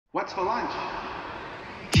What's for lunch?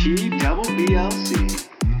 TBBLC.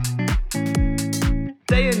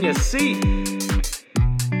 Stay in your seat.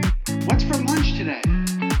 What's for lunch today?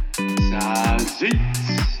 Sausage.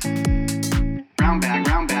 Brown bag.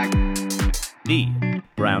 The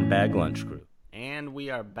Brown Bag Lunch Crew. And we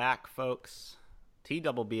are back, folks.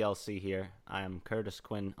 TBBLC here. I am Curtis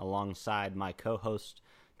Quinn alongside my co-host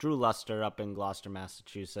Drew Luster up in Gloucester,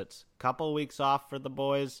 Massachusetts. Couple weeks off for the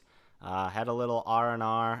boys. Had a little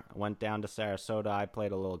R&R. Went down to Sarasota. I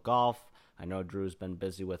played a little golf. I know Drew's been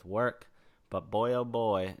busy with work. But boy, oh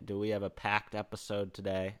boy, do we have a packed episode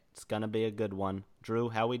today. It's going to be a good one. Drew,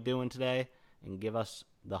 how we doing today? And give us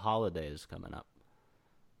the holidays coming up.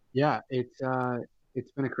 Yeah, it's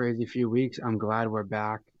been a crazy few weeks. I'm glad we're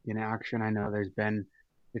back in action. I know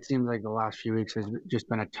it seems like the last few weeks has just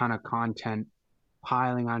been a ton of content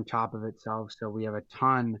piling on top of itself. So we have a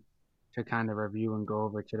ton to kind of review and go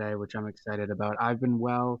over today, which I'm excited about. I've been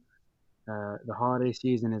well. The holiday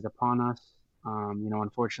season is upon us.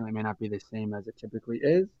 Unfortunately, it may not be the same as it typically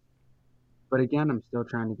is. But again, I'm still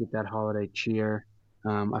trying to get that holiday cheer.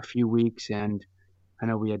 A few weeks, and I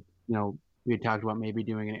know we had talked about maybe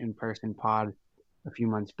doing an in-person pod a few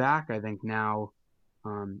months back. I think now,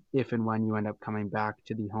 if and when you end up coming back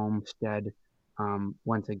to the homestead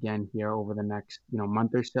once again here over the next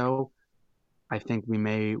month or so, I think we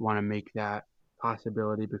may want to make that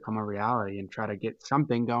possibility become a reality and try to get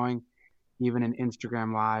something going, even an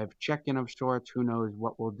Instagram live check-in of sorts. Who knows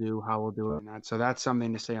what we'll do, how we'll do it, and that. So that's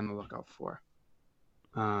something to stay on the lookout for.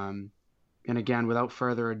 And again, without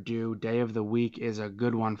further ado, day of the week is a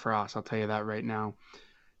good one for us. I'll tell you that right now.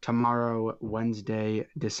 Tomorrow, Wednesday,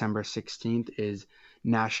 December 16th, is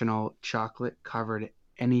National Chocolate Covered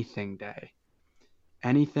Anything Day.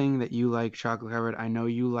 Anything that you like chocolate covered. I know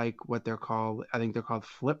you like what they're called. I think they're called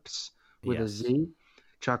flips with a Z.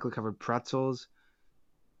 Chocolate covered pretzels.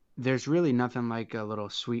 There's really nothing like a little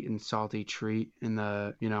sweet and salty treat in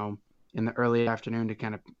the early afternoon to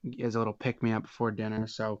kind of as a little pick me up before dinner.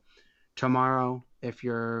 So tomorrow, if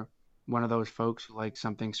you're one of those folks who likes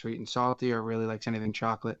something sweet and salty or really likes anything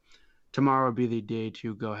chocolate, tomorrow would be the day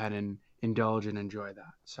to go ahead and indulge and enjoy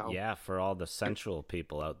that. So yeah, for all the sensual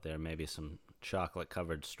people out there, maybe some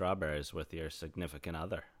chocolate-covered strawberries with your significant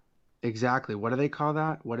other. Exactly. What do they call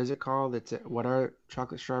that? What is it called? What are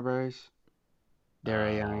chocolate strawberries?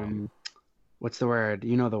 They're what's the word?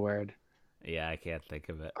 You know the word. Yeah, I can't think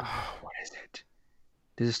of it. Oh, what is it?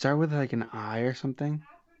 Does it start with like an I or something?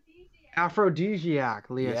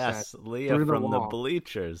 Aphrodisiac, Leah said. Yes, Leah from the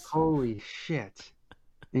bleachers. Holy shit.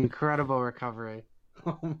 Incredible recovery.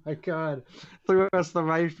 Oh my God. Threw us the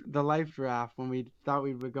life draft when we thought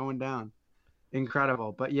we were going down.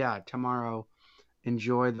 Incredible. But yeah, tomorrow,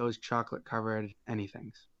 enjoy those chocolate covered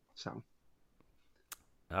anythings. So.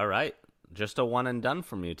 All right. Just a one and done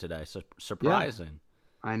from you today. So surprising.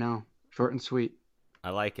 Yeah, I know. Short and sweet.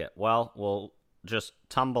 I like it. Well, we'll just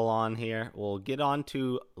tumble on here. We'll get on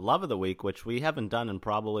to Love of the Week, which we haven't done in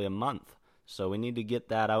probably a month. So we need to get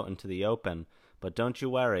that out into the open. But don't you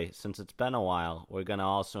worry, since it's been a while, we're going to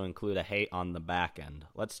also include a hate on the back end.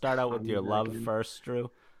 Let's start out with your love first, Drew.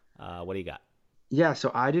 What do you got? Yeah,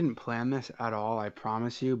 so I didn't plan this at all, I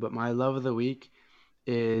promise you. But my love of the week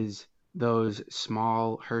is those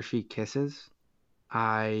small Hershey Kisses.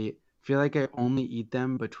 I feel like I only eat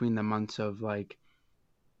them between the months of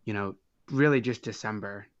really just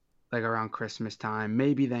December, like around Christmas time,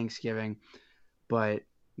 maybe Thanksgiving. But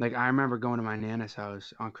like I remember going to my Nana's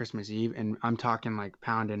house on Christmas Eve, and I'm talking like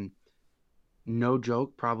pounding, no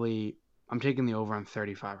joke, probably I'm taking the over on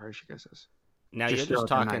 35 Hershey Kisses. Now you're just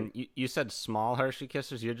talking, you said small Hershey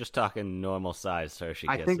Kisses, you're just talking normal size Hershey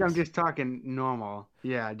Kisses. I think I'm just talking normal.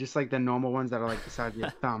 Yeah, just like the normal ones that are like the size of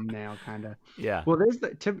your thumbnail kind of. Yeah. Well, there's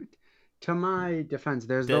to my defense,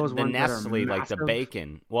 there's those ones Nestle, that are like the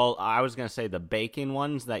bacon. Well, I was going to say the bacon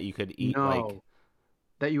ones that you could eat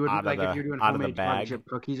that you would like if you're doing homemade chocolate chip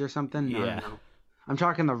cookies or something. No. I'm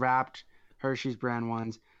talking the wrapped Hershey's brand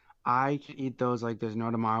ones. I can eat those like there's no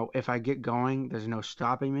tomorrow. If I get going, there's no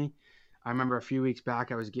stopping me. I remember a few weeks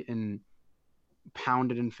back I was getting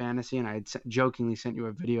pounded in fantasy, and I had jokingly sent you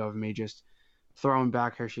a video of me just throwing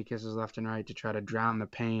back Hershey Kisses left and right to try to drown the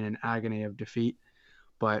pain and agony of defeat.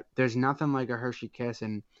 But there's nothing like a Hershey Kiss,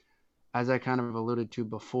 and as I kind of alluded to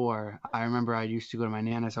before, I remember I used to go to my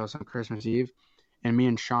Nana's house on Christmas Eve, and me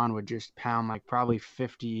and Sean would just pound like probably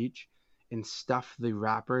 50 each and stuff the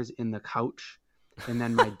wrappers in the couch, and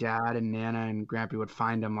then my dad and Nana and Grampy would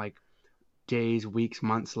find them like days, weeks,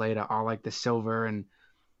 months later, all like the silver and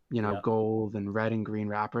gold and red and green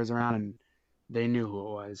wrappers around, and they knew who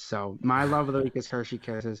it was. So my love of the week is Hershey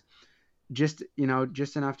Kisses. just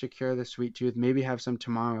just enough to cure the sweet tooth. Maybe have some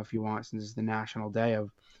tomorrow if you want, since it's the National Day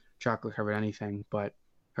of chocolate covered anything. But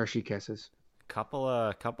Hershey Kisses. Couple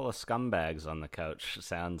of scumbags on the couch.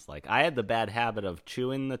 Sounds like I had the bad habit of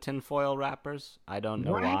chewing the tinfoil wrappers. I don't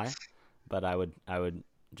know What? why, but I would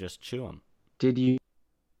just chew them. Did you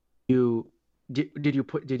did you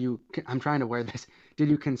put did you? I'm trying to wear this. Did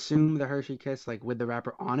you consume the Hershey Kiss like with the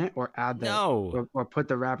wrapper on it, or add the No, or put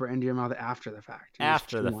the wrapper into your mouth after the fact? You just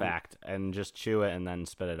after chew the on it. fact, and just chew it and then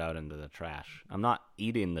spit it out into the trash. I'm not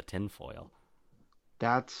eating the tinfoil.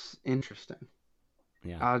 That's interesting.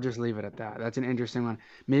 Yeah. I'll just leave it at that. That's an interesting one.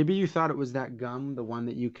 Maybe you thought it was that gum, the one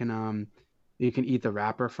that you can eat the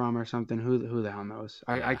wrapper from or something. Who the hell knows?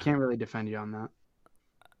 I Yeah. can't really defend you on that.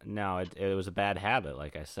 No, it was a bad habit,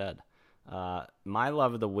 like I said. My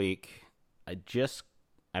love of the week, I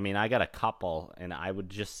got a couple, and I would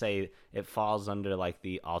just say it falls under like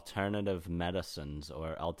the alternative medicines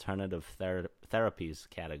or alternative therapies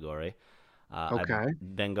category. Okay.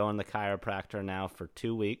 I've been going to the chiropractor now for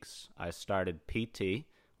 2 weeks. I started PT.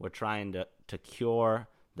 We're trying to cure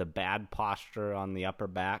the bad posture on the upper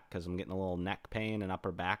back because I'm getting a little neck pain and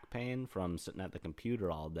upper back pain from sitting at the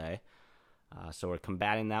computer all day. So we're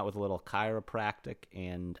combating that with a little chiropractic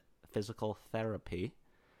and physical therapy.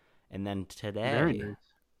 And then Very today,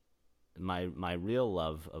 nice. my real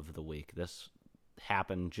love of the week, this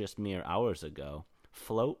happened just mere hours ago,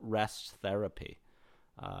 float rest therapy.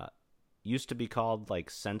 Used to be called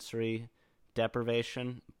like sensory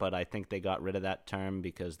deprivation, but I think they got rid of that term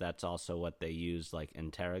because that's also what they use like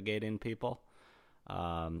interrogating people.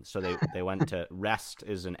 So they went to REST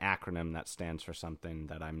is an acronym that stands for something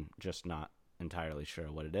that I'm just not entirely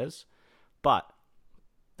sure what it is. But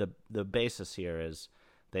the basis here is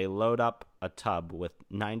they load up a tub with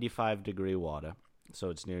 95-degree water,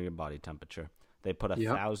 so it's near your body temperature. They put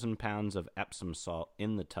 1,000 pounds of Epsom salt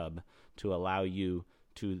in the tub to allow you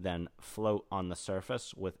to then float on the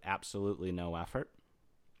surface with absolutely no effort.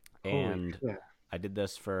 And Holy shit. I did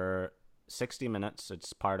this for 60 minutes.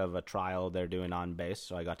 It's part of a trial they're doing on base,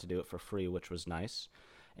 so I got to do it for free, which was nice.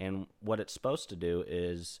 And what it's supposed to do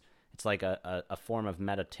is it's like a form of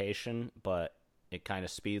meditation, but it kind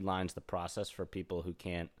of speed lines the process for people who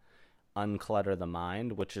can't unclutter the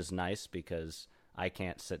mind, which is nice because I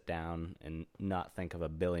can't sit down and not think of a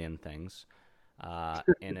billion things.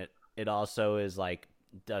 And it also is like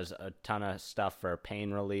does a ton of stuff for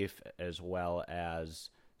pain relief as well as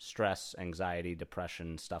stress, anxiety,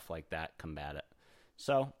 depression, stuff like that, combat it.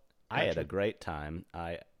 So I had a great time.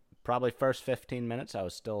 I probably first 15 minutes I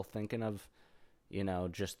was still thinking of,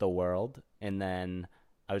 just the world. And then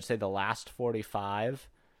I would say the last 45,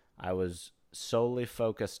 I was solely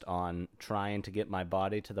focused on trying to get my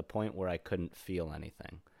body to the point where I couldn't feel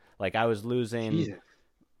anything. Like I was Jesus.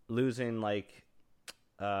 losing like,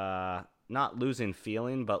 not losing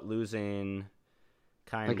feeling, but losing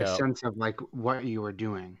kind Like of a sense of like what you were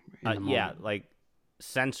doing in the yeah, moment. like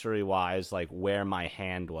sensory wise, like where my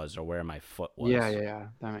hand was or where my foot was. Yeah.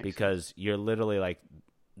 That makes sense. Because you're literally like,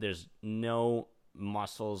 there's no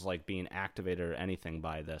muscles like being activated or anything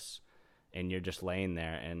by this, and you're just laying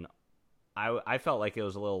there. And I felt like it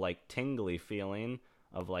was a little like tingly feeling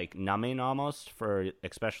of like numbing almost for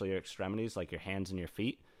especially your extremities, like your hands and your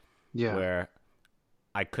feet, Yeah. where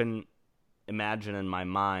I couldn't imagine in my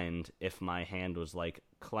mind if my hand was like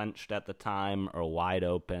clenched at the time or wide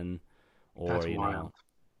open, or That's wild.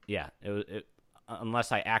 yeah, it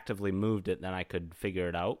unless I actively moved it, then I could figure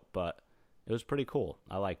it out. But it was pretty cool.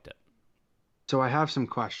 I liked it. So I have some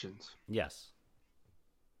questions. Yes.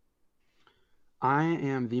 I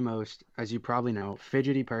am the most, as you probably know,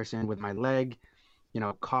 fidgety person with my leg,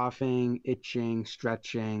 coughing, itching,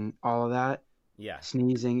 stretching, all of that, Yeah.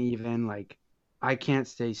 sneezing even. Like, I can't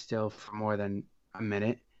stay still for more than a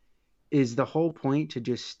minute. Is the whole point to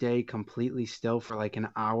just stay completely still for like an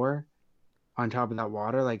hour on top of that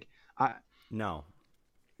water? Like, No.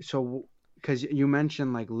 so, because you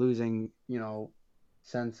mentioned like losing,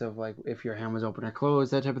 sense of like if your hand was open or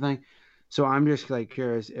closed, that type of thing. So I'm just like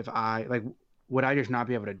curious if would I just not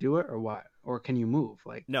be able to do it or what? Or can you move?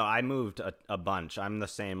 Like, No, I moved a bunch. I'm the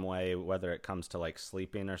same way, whether it comes to like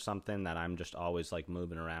sleeping or something, that I'm just always like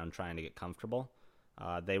moving around trying to get comfortable.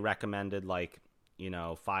 They recommended like,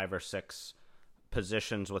 5 or 6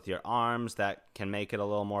 positions with your arms that can make it a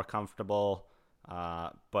little more comfortable.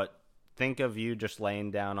 But think of you just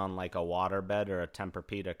laying down on like a water bed or a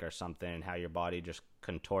Tempur-Pedic or something, and how your body just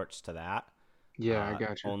contorts to that. yeah, I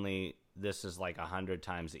got you. Only this is like 100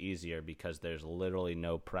 times easier because there's literally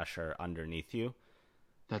no pressure underneath you.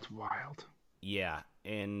 That's wild. Yeah,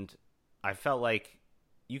 and I felt like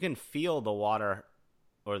you can feel the water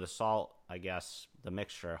or the salt, I guess, the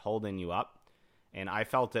mixture holding you up. And I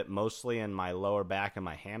felt it mostly in my lower back and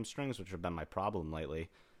my hamstrings, which have been my problem lately,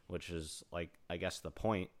 which is like, I guess, the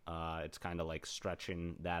point. It's kind of like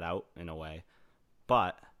stretching that out in a way.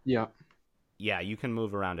 But Yeah. yeah, you can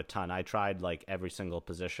move around a ton. I tried like every single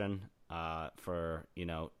position for,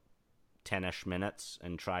 10-ish minutes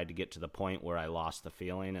and tried to get to the point where I lost the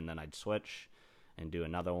feeling, and then I'd switch and do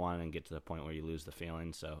another one and get to the point where you lose the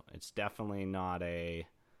feeling. So it's definitely not a,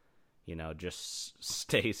 just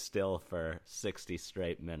stay still for 60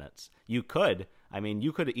 straight minutes. You could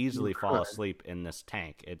easily fall asleep in this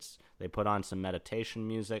tank. They put on some meditation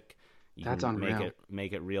music. You That's can unreal.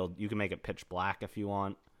 make it real. You can make it pitch black if you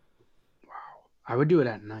want. Wow. I would do it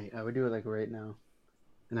at night. I would do it like right now.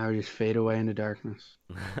 And I would just fade away into darkness.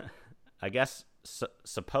 I guess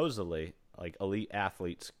supposedly, like, elite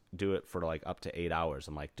athletes do it for like up to 8 hours.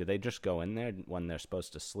 I'm like, do they just go in there when they're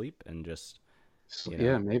supposed to sleep and just,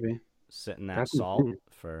 Yeah, maybe. sit in that That's salt insane.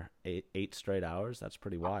 for eight straight hours? That's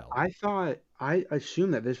pretty wild. I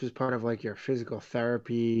assumed that this was part of like your physical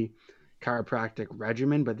therapy, chiropractic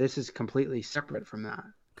regimen, but this is completely separate from that.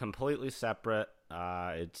 Completely separate.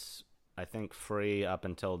 It's, I think, free up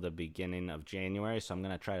until the beginning of January, so I'm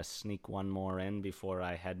gonna try to sneak one more in before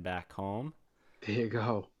I head back home. There you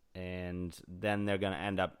go. And then they're going to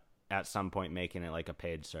end up at some point making it like a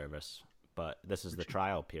paid service. But this is the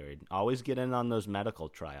trial period. Always get in on those medical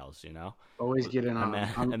trials, Always get in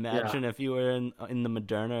on. Imagine if you were in the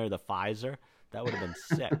Moderna or the Pfizer. That would have been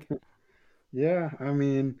sick. Yeah, I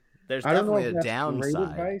mean, There's I don't know definitely if a that's great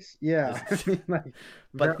downside. advice. Yeah, I mean, like,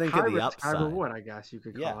 But think high of the risk, high upside. reward, I guess you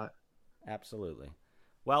could call Yeah. it. Absolutely.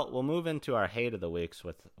 Well, we'll move into our hate of the weeks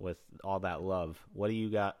with all that love. What do you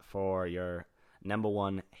got for your number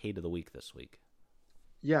one hate of the week this week?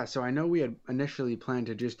 Yeah, so I know we had initially planned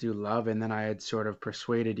to just do love, and then I had sort of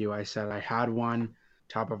persuaded you. I said I had one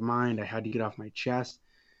top of mind. I had to get off my chest.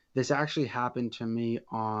 This actually happened to me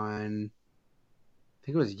on, I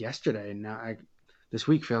think it was yesterday. This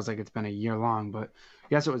week feels like it's been a year long, but I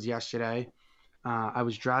guess it was yesterday. I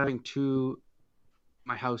was driving to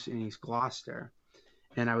my house in East Gloucester,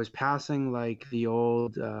 and I was passing like the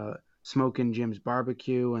old Smokin' Jim's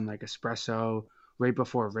barbecue and like espresso right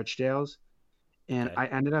before Richdale's. And Okay. I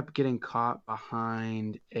ended up getting caught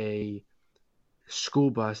behind a school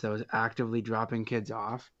bus that was actively dropping kids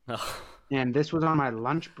off. And this was on my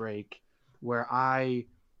lunch break where I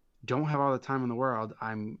don't have all the time in the world.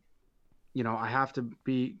 I have to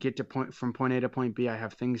get to from point A to point B. I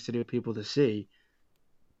have things to do, people to see.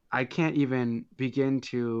 I can't even begin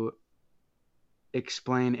to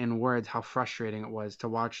explain in words how frustrating it was to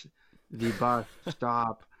watch the bus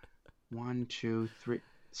stop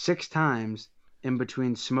 6 times in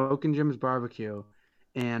between Smokin' Jim's barbecue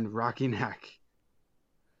and Rocky Neck.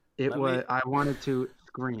 I wanted to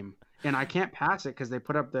scream, and I can't pass it because they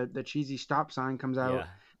put up the cheesy stop sign comes out, Yeah.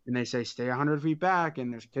 and they say stay 100 feet back,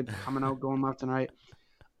 and there's kids coming out going left and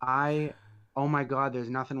right. Oh my God, there's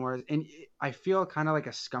nothing worse, and I feel kind of like a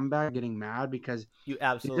scumbag getting mad because You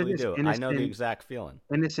absolutely this do. I know the exact feeling.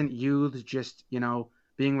 innocent youths just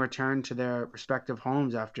being returned to their respective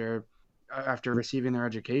homes after receiving their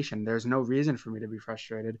education. There's no reason for me to be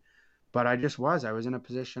frustrated, but I was in a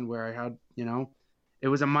position where I had it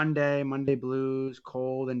was a Monday blues,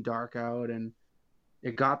 cold and dark out, and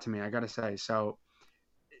it got to me, I gotta say. So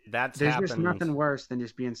That's there's happened. just nothing worse than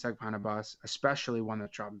just being stuck behind a bus, especially one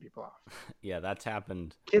that's dropping people off, Yeah, that's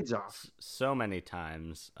happened kids off. so many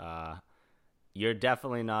times. You're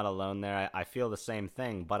definitely not alone there. I feel the same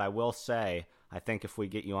thing, but I will say, I think if we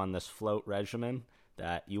get you on this float regimen,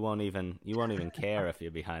 that you won't even care if you're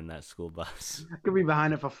behind that school bus. I could be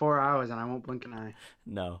behind it for 4 hours and I won't blink an eye.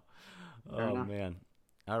 No. Fair Oh enough. man.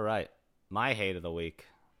 All right. My hate of the week.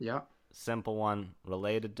 Yeah. Simple one,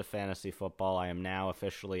 related to fantasy football. I am now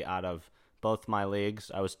officially out of both my leagues.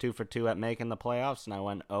 I was 2 for 2 at making the playoffs, and I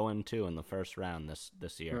went 0-2 in the first round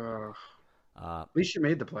this year. At least you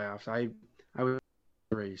made the playoffs. I was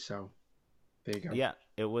 3, so there you go. Yeah,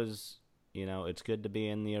 it was, it's good to be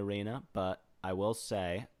in the arena, but I will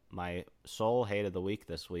say my sole hate of the week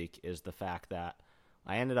this week is the fact that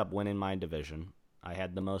I ended up winning my division. I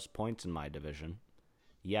had the most points in my division,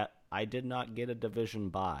 yet I did not get a division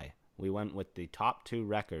bye. We went with the top 2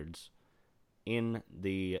 records in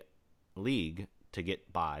the league to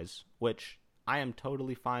get buys, which I am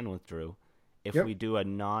totally fine with, Drew, if Yep. we do a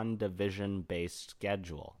non-division based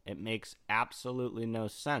schedule. It makes absolutely no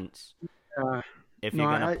sense Uh, if no,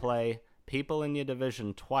 you're going I- to play people in your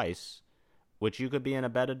division twice, which you could be in a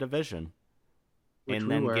better division, which and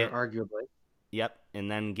we then were get arguably. and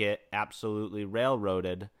then get absolutely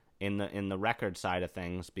railroaded in the record side of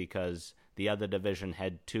things because the other division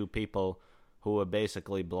had two people who were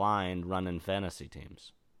basically blind running fantasy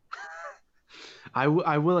teams. I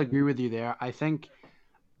will agree with you there. I think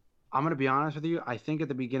I'm gonna be honest with you. I think at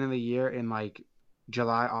the beginning of the year, in like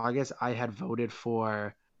July, August, I had voted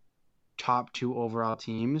for top two overall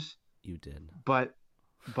teams. You did. But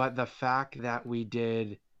the fact that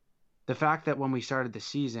when we started the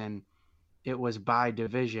season, it was by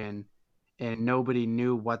division, and nobody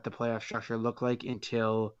knew what the playoff structure looked like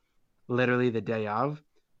until literally the day of,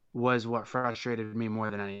 was what frustrated me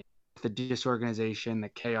more than anything. The disorganization, the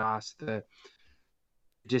chaos, the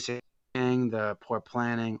the poor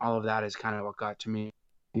planning, all of that is kind of what got to me.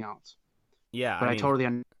 Anything else. Yeah, But I mean, totally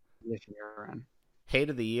understand the position you're in. hate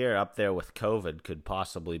of the year up there with COVID could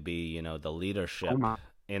possibly be, the leadership Oh my.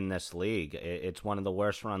 in this league. It's one of the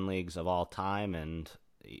worst run leagues of all time, and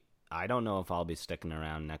I don't know if I'll be sticking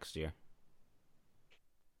around next year.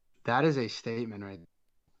 That is a statement right there.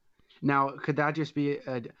 Now, could that just be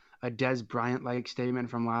a Des Bryant-like statement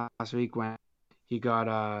from last week when he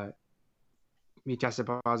tested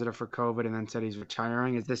positive for COVID and then said he's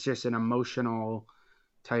retiring? Is this just an emotional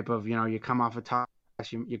type of, you come off a top,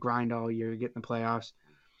 you grind all year, you get in the playoffs,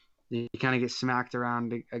 you kind of get smacked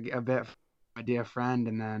around a bit from my dear friend,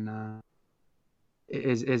 and then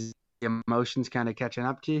is the emotions kind of catching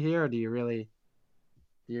up to you here, or do you really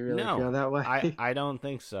No, feel that way? I don't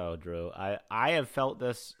think so, Drew. I have felt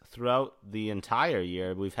this throughout the entire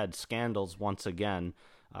year. We've had scandals once again.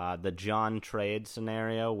 The John trade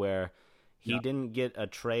scenario where he didn't get a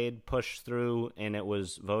trade pushed through and it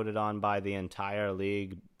was voted on by the entire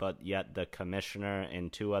league, but yet the commissioner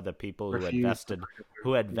and two other people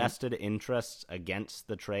who had vested interests against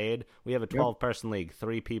the trade. We have a 12-person league.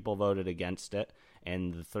 3 people voted against it,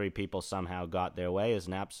 and the 3 people somehow got their way is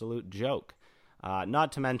an absolute joke.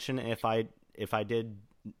 Not to mention, if I did,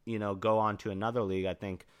 go on to another league, I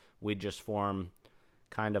think we'd just form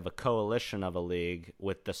kind of a coalition of a league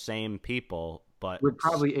with the same people, but We're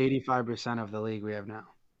probably 85% of the league we have now.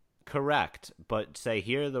 correct. But say,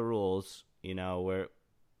 here are the rules. Where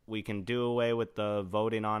we can do away with the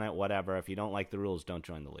voting on it, whatever. If you don't like the rules, don't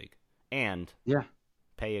join the league, and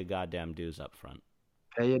pay your goddamn dues up front.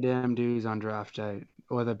 Pay your damn dues on draft day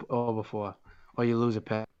or before, or you lose a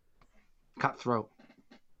pick. Cutthroat.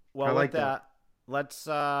 Well, I like with that, let's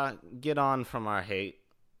get on from our hate.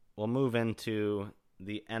 We'll move into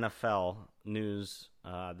the NFL news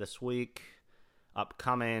this week,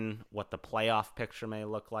 upcoming, what the playoff picture may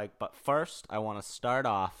look like. But first, I want to start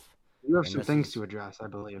off. You have some things to address, I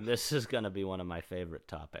believe. This is going to be one of my favorite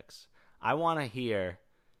topics. I want to hear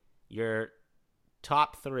your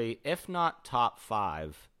top 3, if not top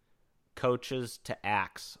 5, coaches to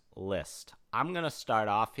axe list. I'm going to start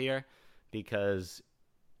off here because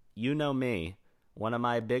you know me, one of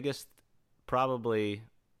my biggest probably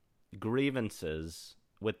grievances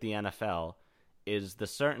with the NFL is the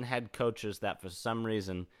certain head coaches that for some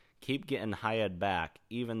reason keep getting hired back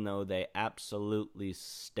even though they absolutely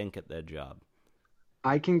stink at their job.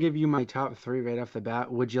 I can give you my top 3 right off the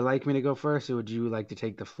bat. Would you like me to go first, or would you like to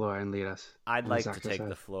take the floor and lead us? I'd like to take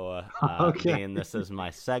the floor. Okay. Being this is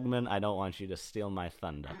my segment, I don't want you to steal my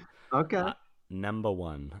thunder. Okay. Number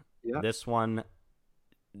 1. Yep. This one,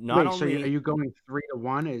 So are you going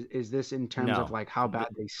 3-1? Is this in terms No. of like how bad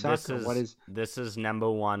they suck? This is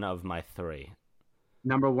number 1 of my 3.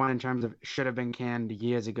 Number 1 in terms of should have been canned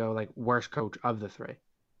years ago, like worst coach of the 3?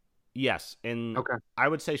 Yes, Okay. I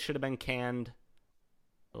would say should have been canned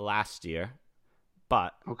last year,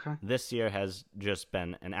 but Okay. this year has just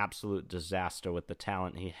been an absolute disaster with the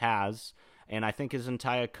talent he has, and I think his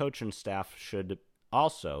entire coaching staff should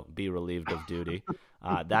also be relieved of duty.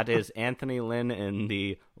 That is Anthony Lynn in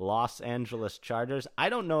the Los Angeles Chargers. I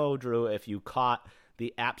don't know, Drew, if you caught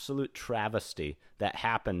the absolute travesty that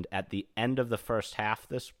happened at the end of the first half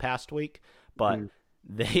this past week, but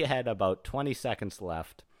they had about 20 seconds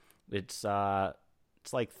left. It's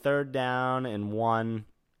like 3rd down and 1.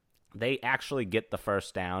 They actually get the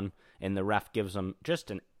first down, and the ref gives them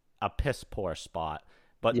just a piss-poor spot.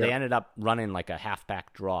 But they ended up running like a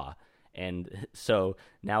halfback draw. And so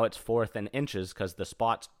now it's 4th and inches because the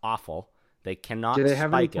spot's awful. They cannot spike it. Do they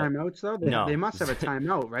have any timeouts, though? No. They must have a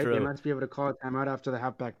timeout, right? True. They must be able to call a timeout after the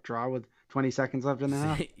halfback draw with 20 seconds left in the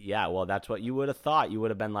half. Yeah, well, that's what you would have thought. You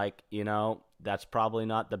would have been like, that's probably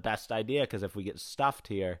not the best idea because if we get stuffed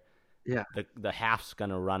here, the half's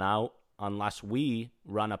going to run out unless we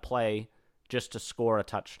run a play just to score a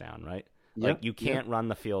touchdown, right? Like, you can't run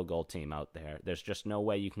the field goal team out there. There's just no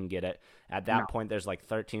way you can get it. At that point, there's like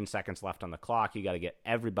 13 seconds left on the clock. You got to get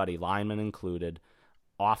everybody, linemen included,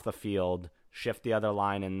 off the field, shift the other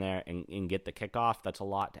line in there, and get the kickoff. That's a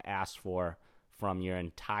lot to ask for from your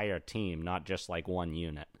entire team, not just like one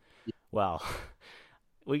unit. Well,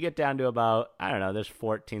 we get down to about, I don't know, there's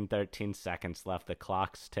 14, 13 seconds left. The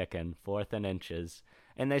clock's ticking, 4th and inches.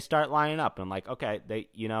 And they start lining up. And I'm like, okay,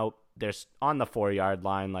 they're on the 4-yard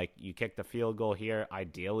line. Like, you kick the field goal here,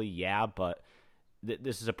 ideally, yeah, but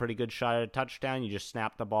this is a pretty good shot at a touchdown. You just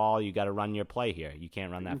snap the ball. You got to run your play here. You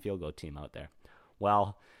can't run that field goal team out there.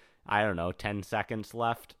 Well, I don't know, 10 seconds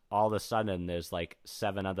left. All of a sudden, there's like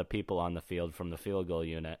 7 other people on the field from the field goal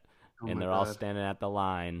unit, and they're all standing at the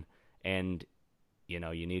line. And you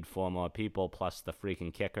need 4 more people plus the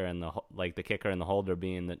freaking kicker and the kicker and the holder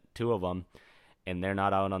being the 2 of them, and they're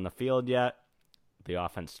not out on the field yet. The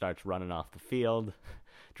offense starts running off the field.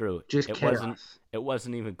 Drew, it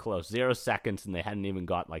wasn't even close. 0 seconds, and they hadn't even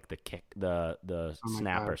got like the kick, the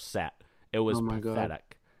snapper set. It was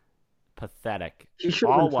pathetic. Pathetic. He should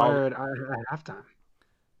have been fired at halftime.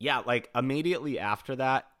 Yeah, like immediately after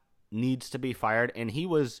that, needs to be fired. And he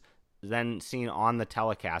was then seen on the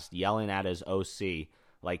telecast yelling at his OC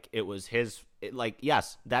like it was his.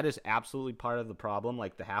 Yes, that is absolutely part of the problem,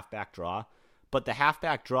 like the halfback draw. But the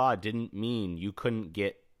halfback draw didn't mean you couldn't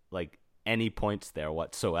get like any points there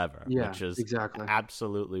whatsoever, which is exactly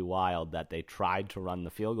absolutely wild that they tried to run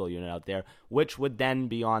the field goal unit out there, which would then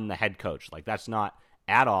be on the head coach. Like, that's not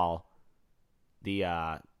at all the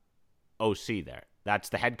OC there. That's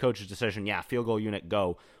the head coach's decision. Yeah, field goal unit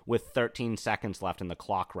go with 13 seconds left and the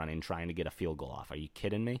clock running, trying to get a field goal off. Are you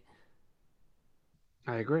kidding me?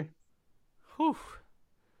 I agree. Whew.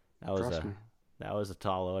 That was a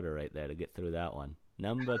tall order right there to get through that one.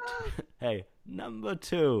 Number 2. Hey, number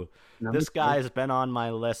 2. This guy's been on my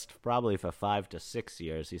list probably for 5 to 6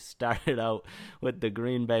 years. He started out with the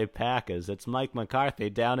Green Bay Packers. It's Mike McCarthy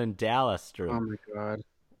down in Dallas, Drew. Oh, my God.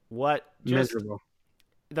 What? Miserable.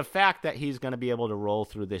 The fact that he's going to be able to roll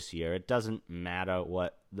through this year, it doesn't matter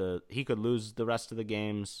he could lose the rest of the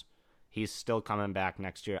games. He's still coming back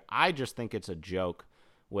next year. I just think it's a joke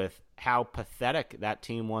with how pathetic that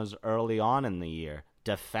team was early on in the year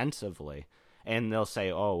defensively. And they'll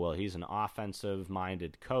say, oh, well, he's an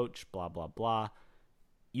offensive-minded coach, blah, blah, blah.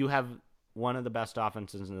 You have one of the best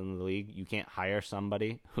offenses in the league. You can't hire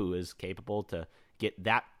somebody who is capable to get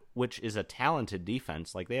that, which is a talented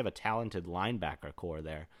defense. Like, they have a talented linebacker core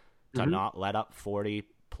there to not let up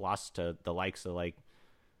 40-plus to the likes of, like,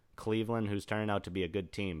 Cleveland, who's turning out to be a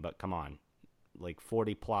good team. But come on, like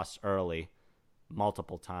 40-plus early,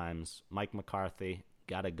 multiple times. Mike McCarthy,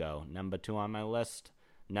 got to go. Number 2 on my list.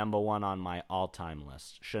 Number 1 on my all-time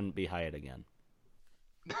list. Shouldn't be hired again.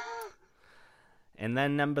 And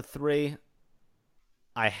then number 3,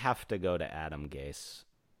 I have to go to Adam Gase.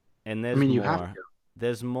 And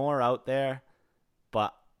there's more out there,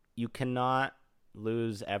 but you cannot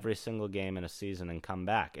lose every single game in a season and come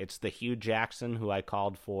back. It's the Hugh Jackson who I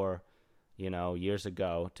called for, years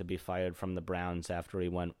ago to be fired from the Browns after he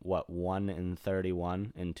went,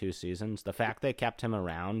 1-31 in 2 seasons. The fact they kept him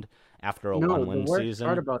around after a 1-win season.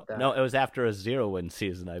 Part about that. No, it was after a 0-win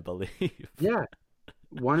season, I believe. Yeah.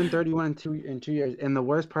 1-31 in 2 years. And the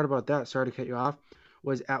worst part about that, sorry to cut you off,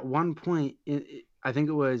 was at one point, I think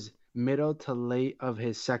it was middle to late of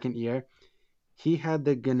his second year, he had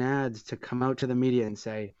the gonads to come out to the media and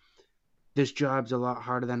say, this job's a lot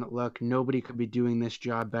harder than it looked. Nobody could be doing this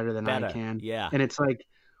job better than I can. Yeah. And it's like,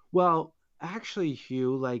 well, actually,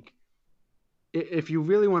 Hugh, like, if you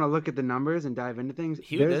really want to look at the numbers and dive into things,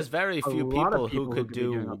 Hugh, there's very few people who could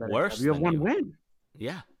do worse than you. You have one win.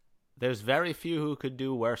 Yeah. There's very few who could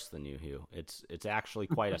do worse than you, Hugh. It's actually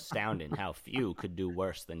quite astounding how few could do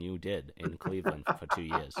worse than you did in Cleveland for 2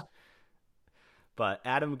 years. But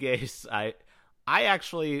Adam Gase, I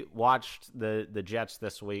actually watched the Jets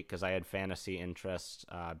this week because I had fantasy interest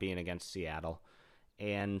being against Seattle.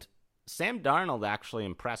 And Sam Darnold actually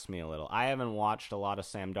impressed me a little. I haven't watched a lot of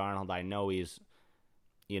Sam Darnold. I know he's,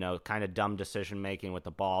 kind of dumb decision-making with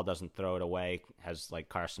the ball, doesn't throw it away, has like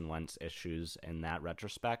Carson Wentz issues in that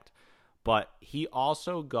retrospect. But he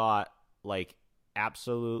also got like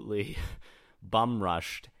absolutely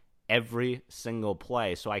bum-rushed every single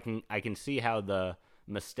play. So I can see how the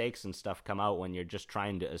mistakes and stuff come out when you're just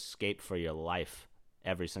trying to escape for your life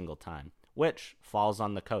every single time, which falls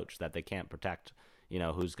on the coach that they can't protect,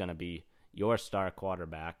 who's going to be your star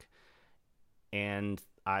quarterback. And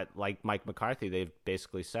like Mike McCarthy, they've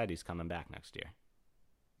basically said he's coming back next year.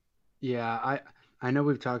 Yeah, I know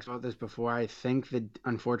we've talked about this before. I think that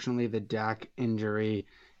unfortunately the Dak injury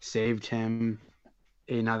saved him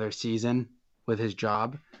another season with his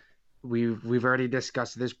job. We've already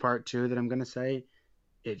discussed this part too, that I'm going to say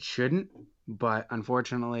it shouldn't, but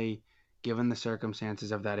unfortunately, given the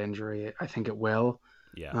circumstances of that injury, I think it will.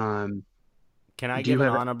 Yeah. Can I give an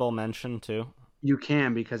honorable mention too? You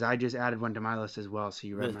can, because I just added one to my list as well, so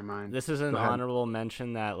you read This, my mind. this is an Go ahead. honorable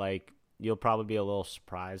mention that like you'll probably be a little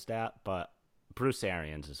surprised at, but Bruce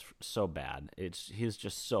Arians is so bad. He's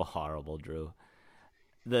just so horrible, Drew.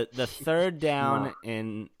 The third down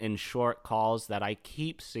in short calls that I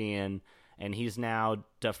keep seeing, and he's now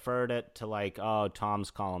deferred it to like, oh,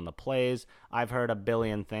 Tom's calling the plays. I've heard a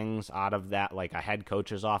billion things out of that, like a head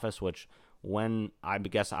coach's office, which when I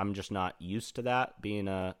guess I'm just not used to that, being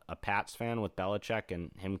a Pats fan with Belichick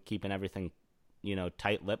and him keeping everything,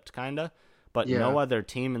 tight-lipped kind of. But no Yeah. other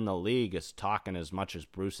team in the league is talking as much as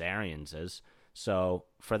Bruce Arians is. So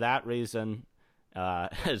for that reason,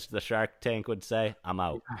 as the Shark Tank would say, I'm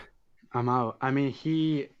out. I'm out. I mean,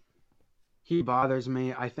 he bothers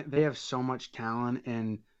me. I think they have so much talent,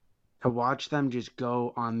 and to watch them just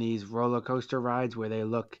go on these roller coaster rides where they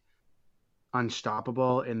look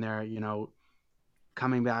unstoppable in their,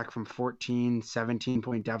 coming back from 14, 17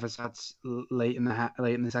 point deficits late in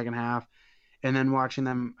the second half, and then watching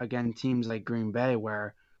them again teams like Green Bay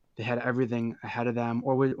where they had everything ahead of them,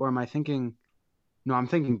 or am I thinking? No, I'm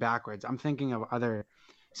thinking backwards. I'm thinking of other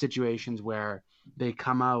situations where they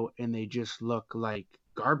come out and they just look like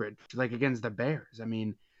garbage, like against the Bears. I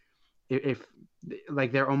mean, if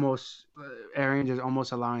like they're almost Arians is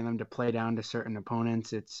almost allowing them to play down to certain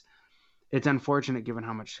opponents. It's unfortunate given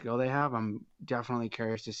how much skill they have. I'm definitely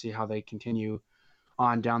curious to see how they continue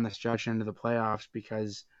on down the stretch into the playoffs,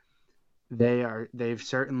 because they've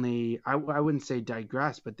certainly I wouldn't say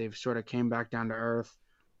digressed, but they've sort of came back down to earth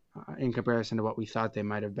in comparison to what we thought they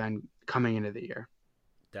might have been coming into the year.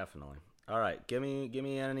 Definitely. All right, give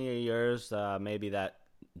me any of yours, maybe that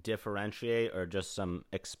differentiate or just some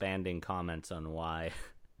expanding comments on why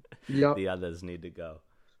Yep. the others need to go.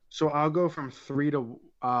 So I'll go from 3 to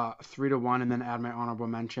 1, and then add my honorable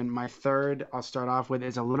mention. My third, I'll start off with,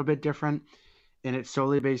 is a little bit different, and it's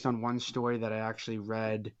solely based on one story that I actually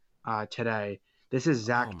read today. This is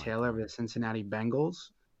Zach my Taylor of God. the Cincinnati Bengals.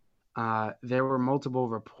 There were multiple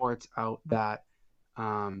reports out that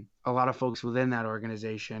a lot of folks within that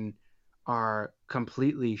organization are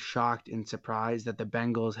completely shocked and surprised that the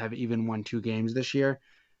Bengals have even won 2 games this year,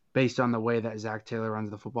 based on the way that Zach Taylor runs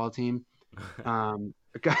the football team. A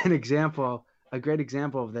great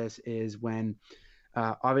example of this is when,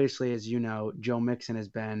 obviously, as you know, Joe Mixon has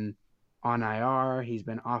been on IR. He's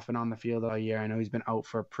been off and on the field all year. I know he's been out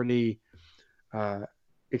for a pretty uh,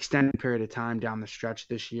 extended period of time down the stretch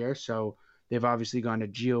this year. So they've obviously gone to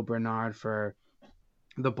Gio Bernard for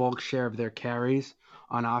the bulk share of their carries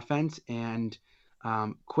on offense. And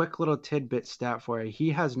quick little tidbit stat for you: he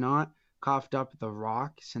has not coughed up the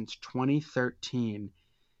rock since 2013,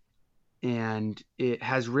 and it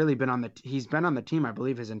has really been he's been on the team, I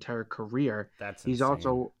believe, his entire career. That's He's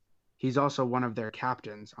insane. also one of their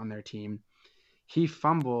captains on their team. He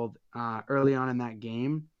fumbled early on in that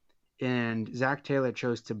game, and Zach Taylor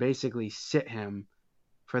chose to basically sit him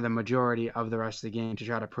for the majority of the rest of the game to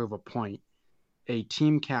try to prove a point. A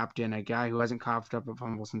team captain, a guy who hasn't coughed up a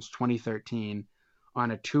fumble since 2013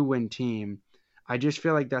 on a 2-win team. I just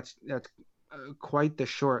feel like that's quite the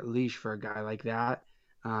short leash for a guy like that,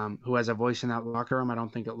 who has a voice in that locker room. I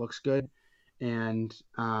don't think it looks good. And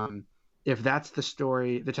if that's the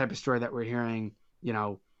story, the type of story that we're hearing,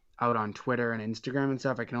 out on Twitter and Instagram and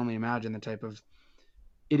stuff, I can only imagine the type of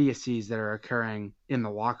idiocies that are occurring in the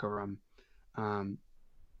locker room.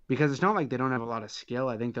 Because it's not like they don't have a lot of skill.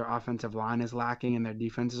 I think their offensive line is lacking and their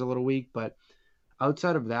defense is a little weak. But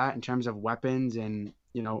outside of that, in terms of weapons and,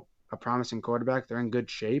 a promising quarterback, they're in good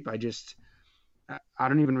shape. I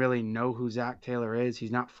don't even really know who Zach Taylor is.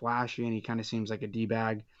 He's not flashy, and he kind of seems like a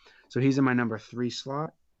D-bag. So he's in my number 3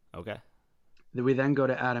 slot. Okay. We then go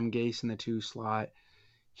to Adam Gase in the 2 slot.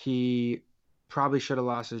 He probably should have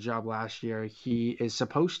lost his job last year. He is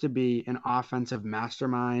supposed to be an offensive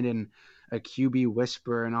mastermind and a QB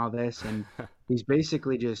whisperer and all this, and he's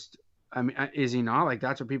basically just, I mean, is he not? Like,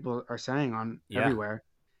 that's what people are saying on Yeah. everywhere.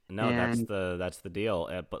 No, And that's the deal.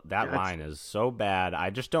 But that that's line is so bad. I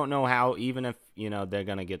just don't know how, even if they're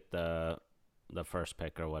gonna get the first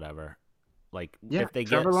pick or whatever. Like yeah, if they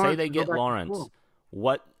Trevor get say Lawrence they can go get back to Lawrence, school.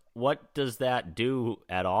 what does that do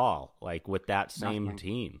at all? Like with that same Nothing.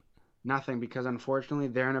 team? Nothing, because unfortunately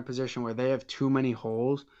they're in a position where they have too many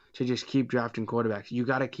holes to just keep drafting quarterbacks. You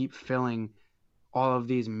got to keep filling all of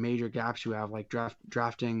these major gaps you have, like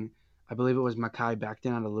drafting. I believe it was Mekhi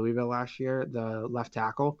Becton out of Louisville last year, the left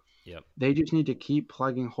tackle. Yep. They just need to keep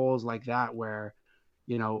plugging holes like that, where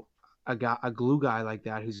a glue guy like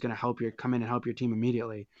that who's going to come in and help your team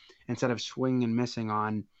immediately, instead of swinging and missing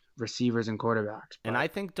on receivers and quarterbacks. And But I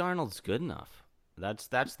think Darnold's good enough.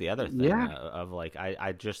 That's the other thing Yeah. of like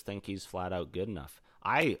I just think he's flat out good enough.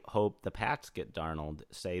 I hope the Pats get Darnold.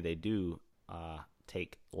 Say they do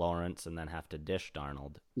take Lawrence and then have to dish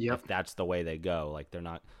Darnold. Yep. If that's the way they go, like they're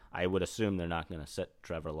not. I would assume they're not going to sit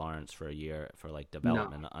Trevor Lawrence for a year for like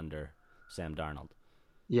development under Sam Darnold.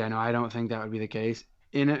 Yeah, no, I don't think that would be the case.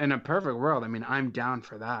 In a perfect world, I mean, I'm down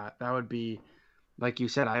for that. That would be, like you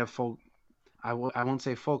said, I have full. I won't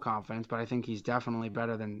say full confidence, but I think he's definitely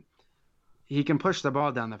better than he can push the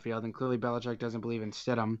ball down the field, and clearly Belichick doesn't believe in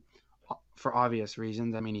Stidham for obvious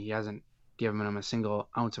reasons. I mean, he hasn't given him a single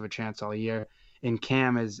ounce of a chance all year. And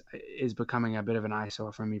Cam is becoming a bit of an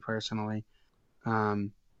eyesore for me personally.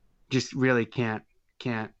 Just really can't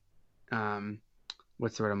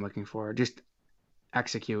what's the word I'm looking for? Just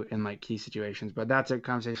execute in like key situations. But that's a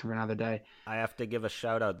conversation for another day. I have to give a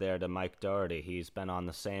shout out there to Mike Doherty. He's been on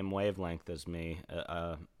the same wavelength as me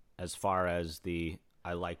as far as the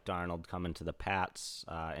I like Darnold coming to the Pats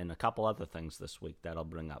and a couple other things this week that I'll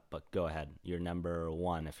bring up. But go ahead. You're number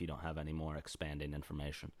one if you don't have any more expanding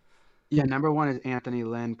information. Yeah, number one is Anthony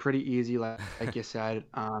Lynn. Pretty easy, like you said.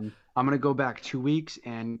 I'm going to go back 2 weeks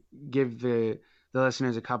and give the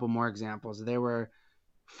listeners a couple more examples. There were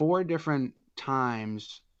 4 different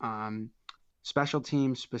times, special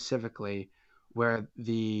teams specifically, where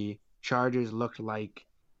the Chargers looked like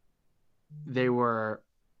they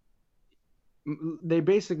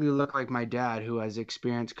basically look like my dad, who has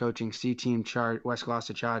experience coaching C-team West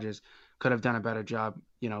Gloucester Chargers, could have done a better job,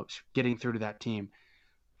 getting through to that team.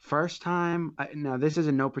 First time, now this is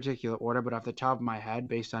in no particular order, but off the top of my head,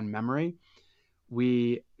 based on memory,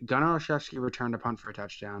 Gunnar Olszewski returned a punt for a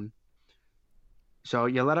touchdown. So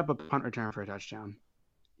you let up a punt return for a touchdown.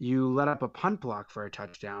 You let up a punt block for a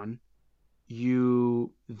touchdown.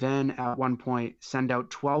 You then at one point send out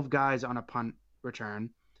 12 guys on a punt return.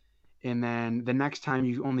 And then the next time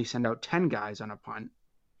you only send out 10 guys on a punt.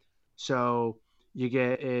 So you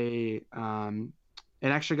get an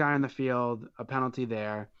extra guy on the field, a penalty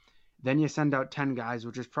there. Then you send out 10 guys,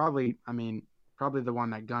 which is probably the one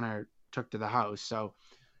that Gunnar took to the house. So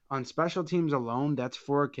on special teams alone, that's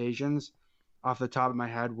 4 occasions off the top of my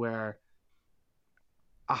head where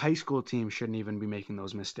a high school team shouldn't even be making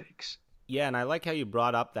those mistakes. Yeah, and I like how you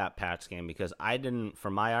brought up that Pats game because for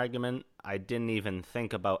my argument, I didn't even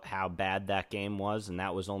think about how bad that game was, and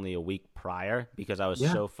that was only a week prior because I was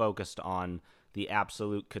so focused on the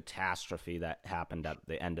absolute catastrophe that happened at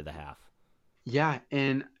the end of the half. Yeah,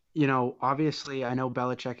 and, obviously I know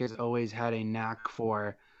Belichick has always had a knack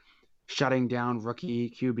for shutting down rookie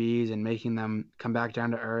QBs and making them come back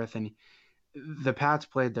down to earth, and the Pats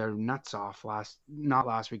played their nuts off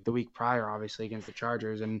the week prior, obviously, against the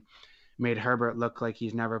Chargers, and made Herbert look like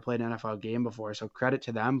he's never played an NFL game before, so credit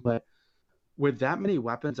to them. But with that many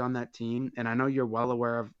weapons on that team, and I know you're well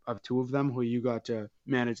aware of 2 of them who you got to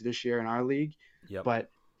manage this year in our league,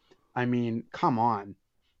 but, I mean, come on.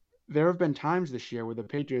 There have been times this year where the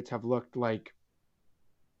Patriots have looked like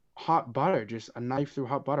hot butter, just a knife through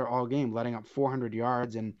hot butter all game, letting up 400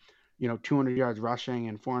 yards and, 200 yards rushing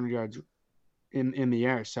and 400 yards in the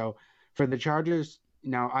air. So for the Chargers,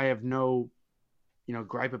 now I have no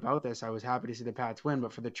gripe about this. I was happy to see the Pats win,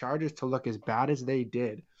 but for the Chargers to look as bad as they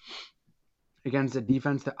did against a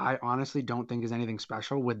defense that I honestly don't think is anything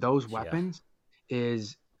special with those weapons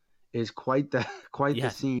is quite the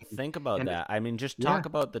scene. Think about that. I mean, just talk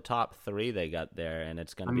about the top 3 they got there, and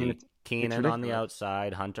it's going to be Keenan on the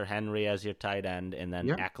outside, Hunter Henry as your tight end, and then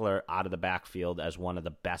Eckler out of the backfield as one of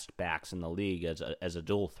the best backs in the league as a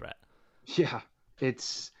dual threat. Yeah,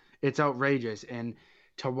 it's outrageous, and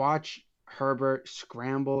to watch Herbert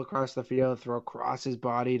scramble across the field, throw across his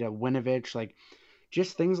body to Winovich, like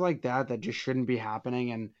just things like that just shouldn't be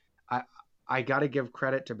happening. And I got to give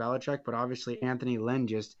credit to Belichick, but obviously Anthony Lynn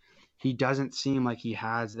he doesn't seem like he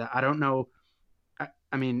has that. I don't know.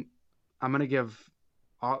 I mean, I'm going to give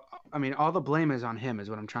all the blame is on him is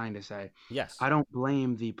what I'm trying to say. Yes. I don't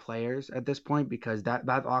blame the players at this point because that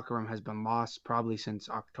locker room has been lost probably since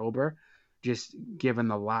October, just given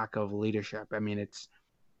the lack of leadership. I mean, it's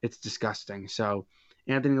disgusting. So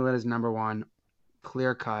Anthony Lynn is number 1,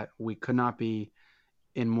 clear cut. We could not be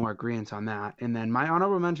in more agreement on that. And then my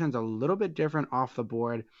honorable mention is a little bit different off the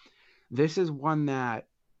board. This is one that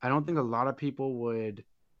I don't think a lot of people would.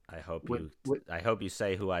 I hope you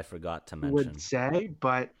say who I forgot to mention. Would say,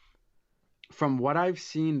 but from what I've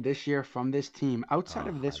seen this year from this team, outside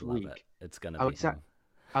of this week, it's gonna be him.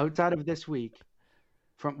 Outside of this week,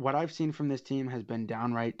 from what I've seen from this team has been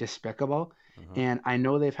downright despicable. And I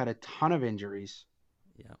know they've had a ton of injuries.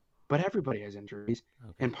 Yeah. But everybody has injuries.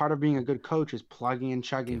 Okay. And part of being a good coach is plugging and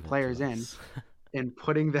chugging players in and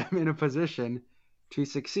putting them in a position to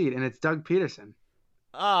succeed. And it's Doug Peterson.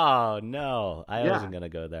 Oh no, I Yeah. wasn't gonna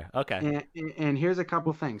go there. Okay. And here's a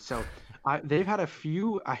couple things. So they've had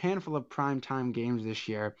a handful of primetime games this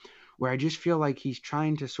year where I just feel like he's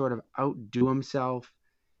trying to sort of outdo himself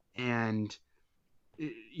and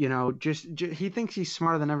just he thinks he's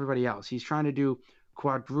smarter than everybody else. He's trying to do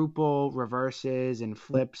quadruple reverses and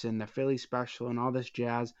flips and the Philly special and all this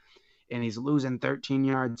jazz, and he's losing 13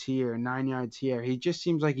 yards here, 9 yards here. He just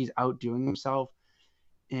seems like he's outdoing himself.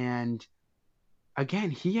 And again,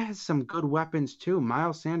 he has some good weapons too.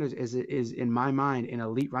 Miles Sanders is in my mind an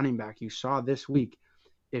elite running back. You saw this week.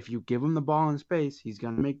 If you give him the ball in space, he's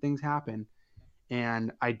going to make things happen.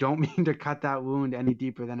 And I don't mean to cut that wound any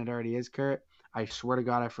deeper than it already is, Kurt. I swear to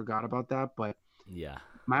God, I forgot about that. But Yeah.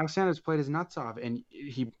 Miles Sanders played his nuts off, and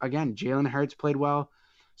Jalen Hurts played well.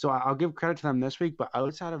 So I'll give credit to them this week. But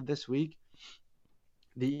outside of this week,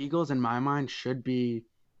 the Eagles, in my mind, should be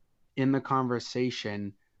in the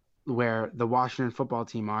conversation where the Washington football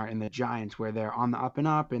team are and the Giants, where they're on the up and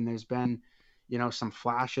up, and there's been, some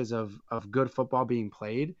flashes of good football being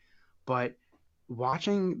played. But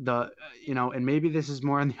watching and maybe this is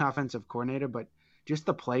more on the offensive coordinator, but just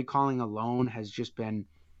the play calling alone has just been,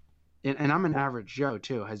 and I'm an average Joe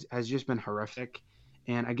too, has just been horrific.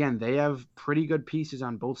 And again, they have pretty good pieces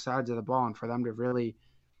on both sides of the ball, and for them to really,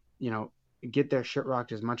 you know, get their shit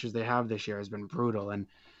rocked as much as they have this year has been brutal. And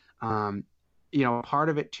um, part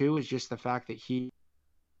of it too is just the fact that he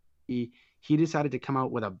decided to come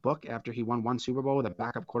out with a book after he won one Super Bowl with a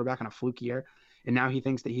backup quarterback in a fluke year, and now he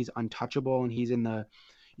thinks that he's untouchable and he's in the,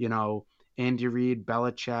 Andy Reid,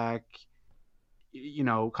 Belichick,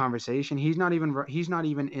 conversation. He's not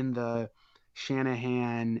even in the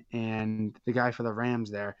Shanahan and the guy for the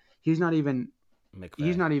Rams there. He's not even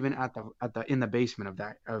he's McVay. not even at the in the basement of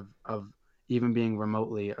that of even being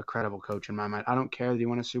remotely a credible coach in my mind. I don't care that he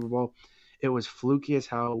won a Super Bowl. It was fluky as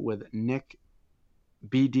hell with Nick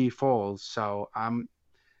BD Foles. So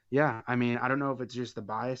yeah, I mean, I don't know if it's just the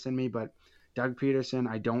bias in me, but Doug Peterson,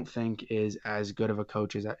 I don't think is as good of a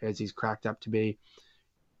coach as he's cracked up to be.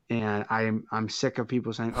 And I'm sick of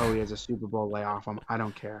people saying, "Oh, he has a Super Bowl layoff him." I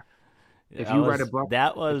don't care. If That you write a was book,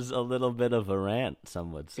 that if, was a little bit of a rant,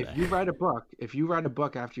 some would if say. you write a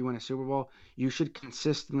book, after you win a Super Bowl, you should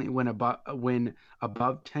consistently win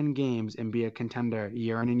above 10 games and be a contender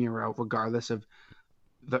year in and year out, regardless of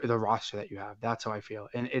the roster that you have. That's how I feel,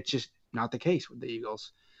 and it's just not the case with the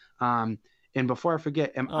Eagles. Um, and before I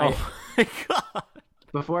forget, Oh my god.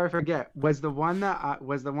 before I forget, was the one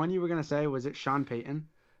you were gonna say? Was it Sean Payton?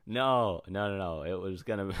 No, no, no, no. It was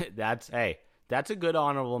gonna be that's a good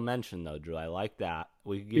honorable mention though, Drew. I like that.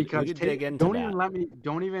 We Because could dig into that.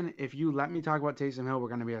 don't even if you let me talk about Taysom Hill, we're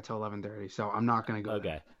gonna be at till 11:30. So I'm not gonna go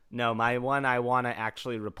there. Okay. No, my one I want to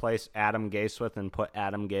actually replace Adam Gase with and put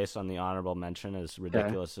Adam Gase on the honorable mention, as Okay.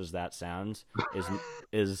 ridiculous as that sounds,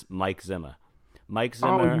 is Mike Zimmer. Mike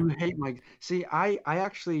Oh, Zimmer. you hate Mike. See, I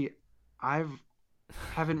actually I've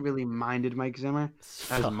haven't really minded Mike Zimmer as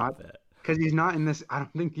much Stop it. because he's not in this. I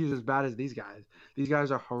don't think he's as bad as these guys. These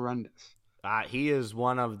guys are horrendous. He is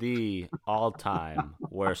one of the all-time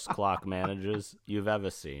worst clock managers you've ever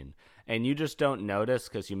seen, and you just don't notice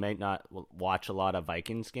because you may not watch a lot of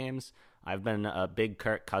Vikings games. I've been a big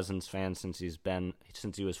Kirk Cousins fan since he was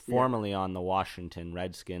Yeah. formerly on the Washington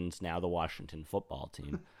Redskins, now the Washington Football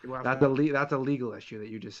Team. That's a legal issue that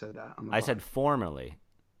you just said that on the I pod. said formerly.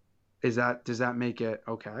 Does that make it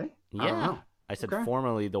okay? I don't Yeah, know. I said Okay.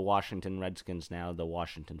 formerly the Washington Redskins, now the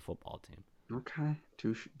Washington Football Team. Okay.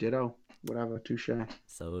 Touche. Ditto. Whatever. Touche.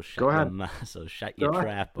 So shut Go your ahead. so shut Go your ahead.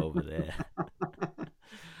 trap over there.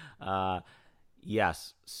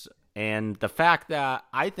 Yes, and the fact that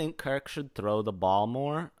I think Kirk should throw the ball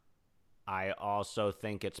more. I also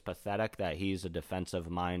think it's pathetic that he's a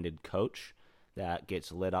defensive-minded coach that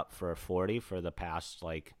gets lit up for a 40 for the past,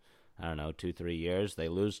 like, I don't know, 2-3 years. They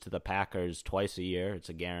lose to the Packers twice a year. It's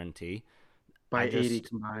a guarantee. By I 80 just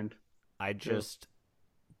combined. I Too. just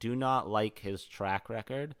do not like his track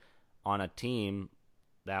record on a team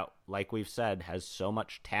that, like we've said, has so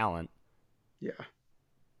much talent, Yeah.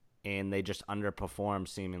 and they just underperform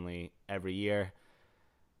seemingly every year.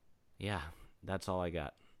 Yeah, that's all I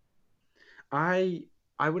got. I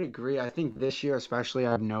would agree. I think this year especially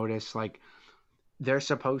I've noticed like they're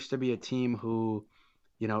supposed to be a team who,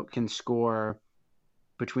 can score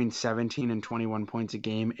between 17 and 21 points a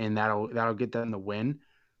game and that'll get them the win.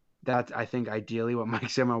 That's I think ideally what Mike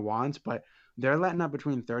Zimmer wants, but they're letting up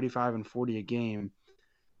between 35 and 40 a game.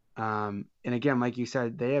 And again, like you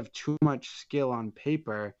said, they have too much skill on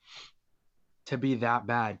paper to be that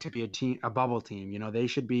bad, to be a bubble team. They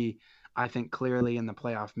should be, I think, clearly in the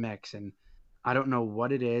playoff mix. And I don't know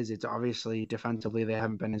what it is. It's obviously defensively they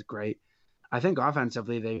haven't been as great. I think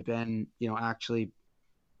offensively they've been, actually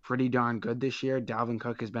pretty darn good this year. Dalvin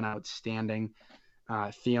Cook has been outstanding.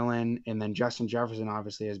 Thielen, and then Justin Jefferson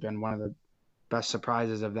obviously has been one of the best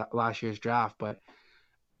surprises of that last year's draft. But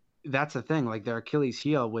that's the thing, like their Achilles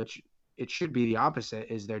heel, which it should be the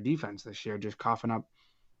opposite, is their defense this year, just coughing up,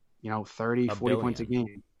 30, A 40 points a billion.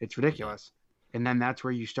 game. It's ridiculous. And then that's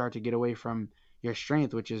where you start to get away from your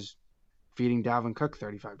strength, which is feeding Dalvin Cook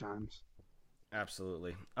 35 times.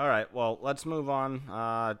 Absolutely. All right, well, let's move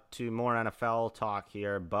on to more NFL talk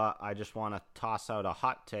here, but I just want to toss out a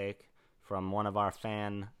hot take from one of our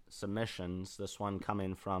fan submissions, this one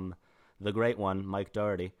coming from the great one, Mike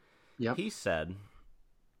Doherty. Yep. He said,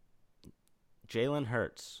 Jalen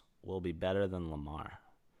Hurts will be better than Lamar.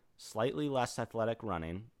 Slightly less athletic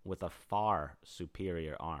running with a far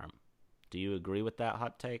superior arm. Do you agree with that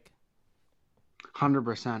hot take?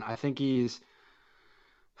 100%. I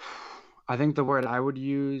think the word I would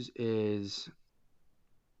use is,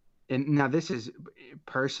 and now this is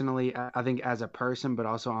personally, I think as a person, but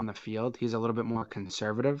also on the field, he's a little bit more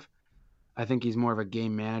conservative. I think he's more of a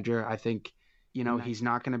game manager. I think, he's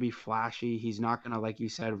not going to be flashy. He's not going to, like you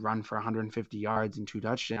said, run for 150 yards and 2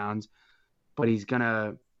 touchdowns, but he's going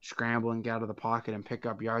to scramble and get out of the pocket and pick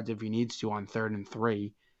up yards if he needs to on 3rd and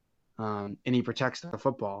 3. And he protects the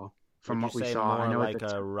football from Would what you we say saw. more I know like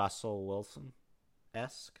a Russell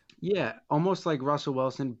Wilson-esque? yeah, almost like Russell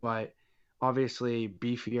Wilson, but obviously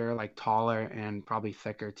beefier, like taller and probably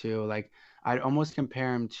thicker too. Like I'd almost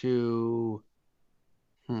compare him to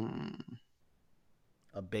hmm,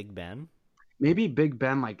 A Big Ben? maybe Big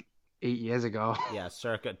Ben like 8 years ago. Yeah,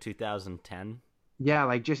 circa 2010. Yeah,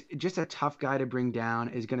 like just a tough guy to bring down,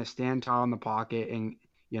 is going to stand tall in the pocket, and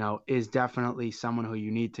is definitely someone who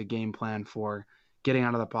you need to game plan for getting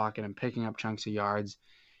out of the pocket and picking up chunks of yards.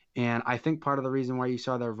 And I think part of the reason why you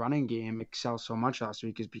saw their running game excel so much last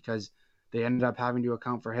week is because they ended up having to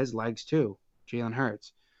account for his legs too, Jalen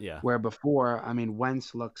Hurts. Yeah. Where before, I mean,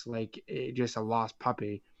 Wentz looks like just a lost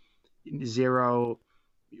puppy. Zero,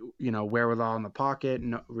 wherewithal in the pocket.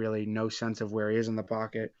 No, really no sense of where he is in the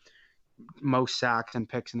pocket. Most sacks and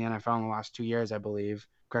picks in the NFL in the last 2 years, I believe.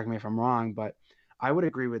 Correct me if I'm wrong, but I would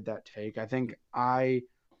agree with that take. I think I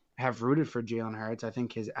have rooted for Jalen Hurts. I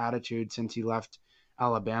think his attitude since he left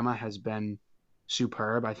Alabama has been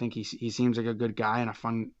superb. I think he seems like a good guy and a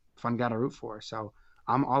fun guy to root for. So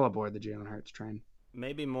I'm all aboard the Jalen Hurts train.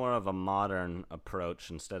 Maybe more of a modern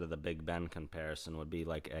approach instead of the Big Ben comparison would be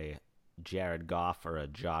like a Jared Goff or a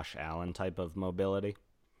Josh Allen type of mobility.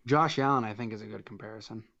 Josh Allen, I think, is a good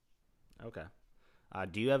comparison. Okay.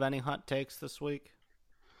 Do you have any hot takes this week?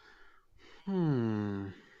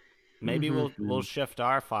 Maybe we'll shift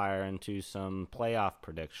our fire into some playoff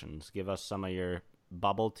predictions. Give us some of your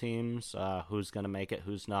bubble teams. Who's going to make it?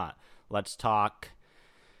 Who's not? Let's talk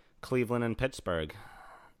Cleveland and Pittsburgh.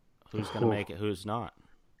 Who's going to make it? Who's not?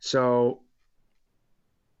 So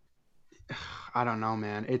I don't know,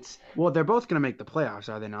 man. They're both going to make the playoffs,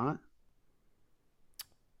 are they not?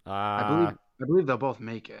 I believe they'll both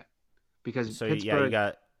make it because so Pittsburgh.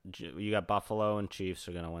 Yeah, you got Buffalo and Chiefs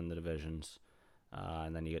are going to win the divisions.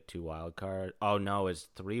 And then you get 2 wild cards. Oh, no, it's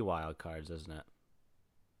 3 wild cards, isn't it?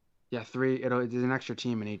 Yeah, 3. There's an extra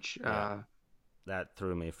team in each. Yeah. That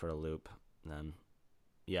threw me for a loop then.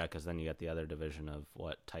 Yeah, because then you got the other division of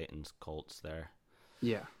Titans, Colts there.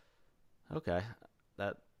 Yeah. Okay.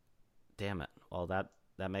 Damn it. Well, that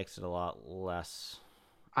makes it a lot less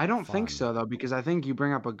I don't fun. think so, though, because I think you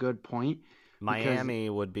bring up a good point. Miami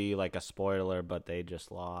would be like a spoiler, but they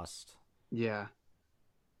just lost. Yeah.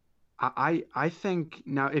 I think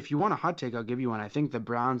now, if you want a hot take, I'll give you one. I think the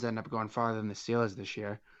Browns end up going farther than the Steelers this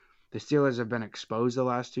year. The Steelers have been exposed the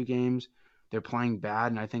last 2 games. They're playing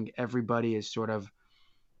bad, and I think everybody is sort of.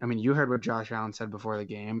 I mean, you heard what Josh Allen said before the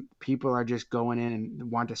game. People are just going in and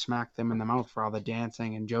want to smack them in the mouth for all the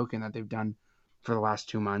dancing and joking that they've done for the last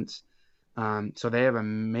 2 months. So they have a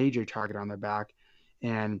major target on their back.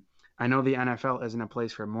 And I know the NFL isn't a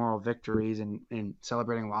place for moral victories and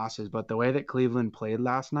celebrating losses, but the way that Cleveland played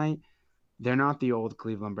last night, they're not the old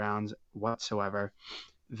Cleveland Browns whatsoever.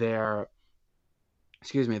 The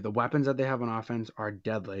weapons that they have on offense are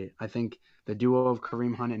deadly. I think the duo of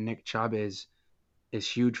Kareem Hunt and Nick Chubb is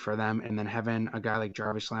huge for them. And then having a guy like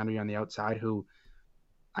Jarvis Landry on the outside who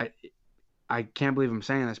I can't believe I'm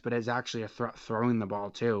saying this, but is actually a threat throwing the ball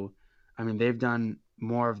too. I mean, they've done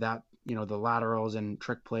more of that, the laterals and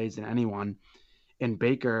trick plays than anyone. And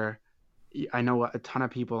Baker, I know a ton of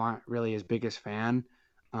people aren't really his biggest fan,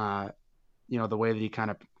 the way that he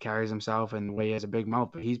kind of carries himself and the way he has a big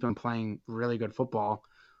mouth, but he's been playing really good football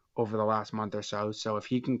over the last month or so. So if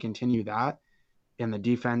he can continue that and the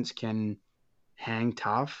defense can hang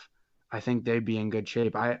tough, I think they'd be in good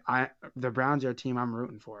shape. The Browns are a team I'm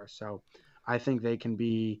rooting for, so I think they can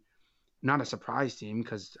be not a surprise team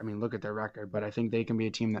because I mean look at their record, but I think they can be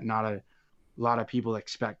a team that not a lot of people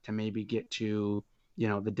expect to maybe get to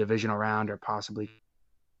the divisional round or possibly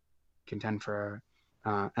contend for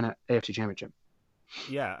an AFC Championship.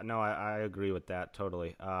 Yeah, no, I agree with that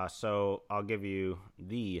totally. So I'll give you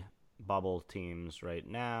the bubble teams right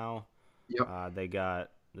now. Yep. They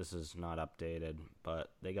got, this is not updated,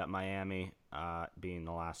 but they got Miami being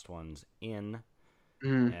the last ones in.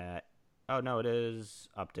 Mm-hmm. Oh no, it is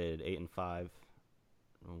updated 8-5,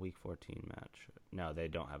 week 14 match. No, they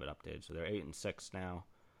don't have it updated, so they're 8-6 now.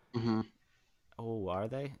 Mm-hmm. Oh, are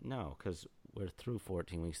they? No, because we're through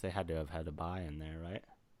 14 weeks. They had to have had a bye in there, right?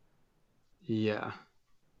 Yeah.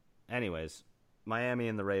 Anyways, Miami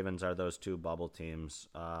and the Ravens are those two bubble teams.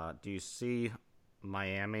 Do you see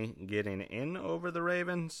Miami getting in over the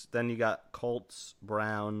Ravens? Then you got Colts,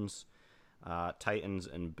 Browns, Titans,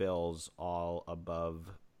 and Bills all above.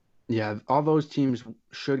 Yeah, all those teams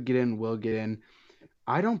should get in, will get in.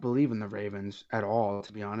 I don't believe in the Ravens at all,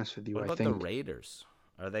 to be honest with you. What I about think the Raiders?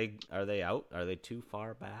 Are they out? Are they too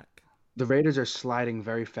far back? the Raiders are sliding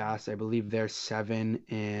very fast. I believe they're 7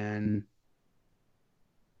 and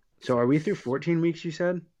so are we through 14 weeks, you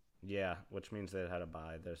said? Yeah, which means they had a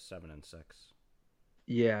bye. They're 7-6.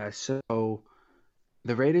 Yeah, so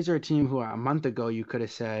the Raiders are a team who a month ago you could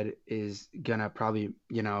have said is gonna probably,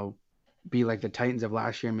 be like the Titans of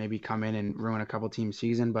last year, maybe come in and ruin a couple teams'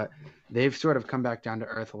 season, but they've sort of come back down to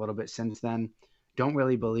earth a little bit since then. Don't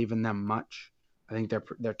really believe in them much. I think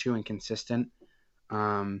they're too inconsistent.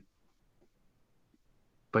 Um,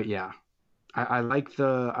 but yeah, I like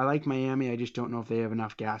Miami. I just don't know if they have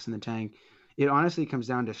enough gas in the tank. It honestly comes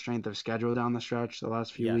down to strength of schedule down the stretch the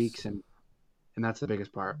last few weeks, Yes. and that's the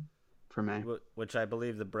biggest part for me. Which I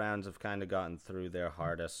believe the Browns have kind of gotten through their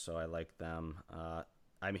hardest, so I like them.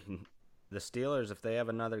 I mean, the Steelers, if they have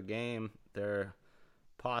another game, they're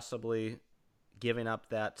possibly giving up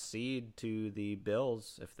that seed to the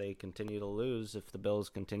Bills if they continue to lose. If the Bills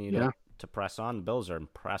continue Yeah, to press on, the Bills are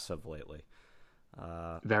impressive lately.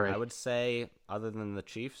 very. I would say, other than the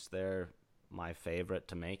Chiefs, they're my favorite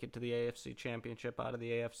to make it to the AFC Championship out of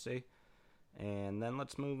the AFC. And then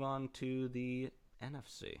let's move on to the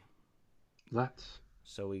NFC. Let's.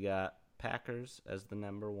 So we got Packers as the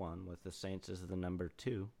number 1 with the Saints as the number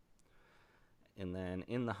 2. And then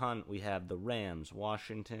in the hunt, we have the Rams,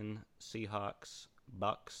 Washington, Seahawks,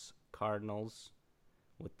 Bucks, Cardinals,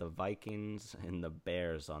 with the Vikings and the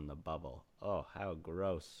Bears on the bubble. Oh, how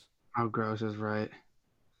gross. How gross is right.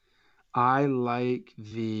 I like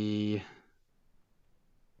the.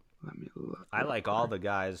 Let me look I real like all quick. the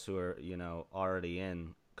guys who are, already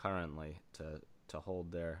in currently to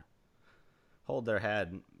hold their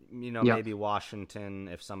head. Yeah, Maybe Washington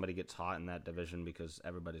if somebody gets hot in that division because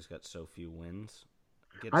everybody's got so few wins,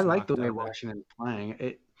 I gets like the knocked way out of there. Washington's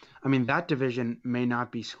playing. I mean, that division may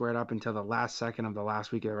not be squared up until the last second of the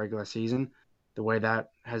last week of the regular season. The way that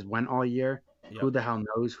has went all year, who Yep. the hell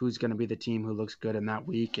knows who's going to be the team who looks good in that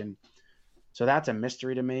week? And so that's a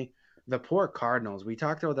mystery to me. The poor Cardinals. We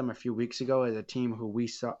talked about them a few weeks ago as a team who we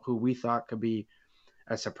thought could be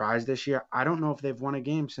a surprise this year. I don't know if they've won a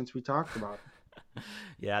game since we talked about it.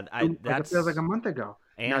 Yeah, Like it feels like that's a month ago.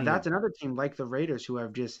 Now and the that's another team like the Raiders who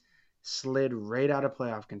have just slid right out of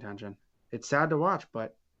playoff contention. It's sad to watch,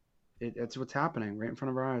 but it's what's happening right in front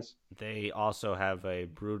of our eyes. they also have a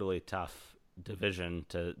brutally tough division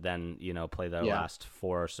to then play their Yeah, last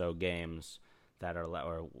 4 or so games that are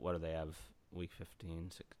or what do they have, week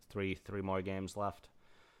 15, three more games left,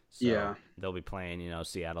 so yeah, they'll be playing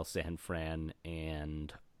Seattle, San Fran,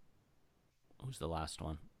 and who's the last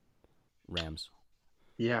one? Rams.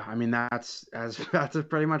 yeah. I mean that's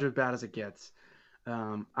pretty much as bad as it gets.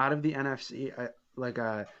 Out of the NFC,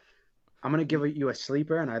 I'm gonna give you a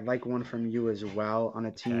sleeper, and I'd like one from you as well on a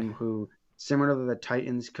Okay. team who, similar to the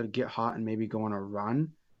Titans, could get hot and maybe go on a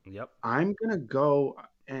run. Yep. I'm gonna go.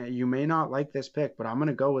 You may not like this pick, but I'm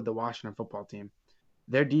gonna go with the Washington football team.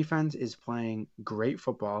 Their defense is playing great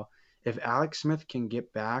football. If Alex Smith can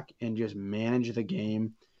get back and just manage the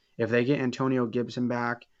game, if they get Antonio Gibson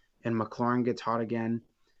back and McLaurin gets hot again,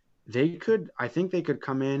 I think they could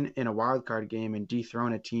come in a wild card game and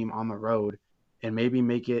dethrone a team on the road and maybe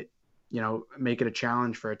make it a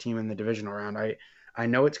challenge for a team in the divisional round. I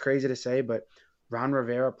know it's crazy to say, but Ron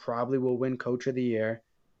Rivera probably will win Coach of the Year.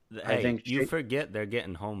 I Hey, think, you forget they're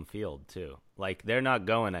getting home field too. Like they're not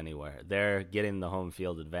going anywhere. They're getting the home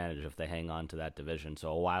field advantage if they hang on to that division. So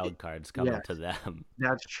a wild card's coming yes, to them.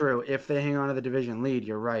 that's true. If they hang on to the division lead,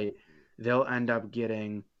 you're right. They'll end up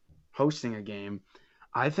hosting a game.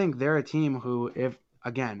 I think they're a team who, if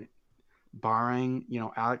again, barring,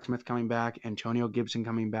 Alex Smith coming back, Antonio Gibson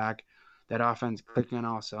coming back, that offense clicking on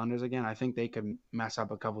all cylinders again, I think they could mess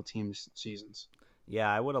up a couple teams' seasons. Yeah,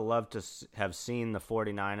 I would have loved to have seen the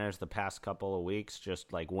 49ers the past couple of weeks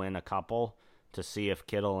just like win a couple to see if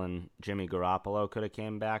Kittle and Jimmy Garoppolo could have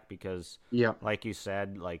came back because, Yeah, like you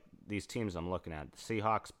said, like these teams I'm looking at, the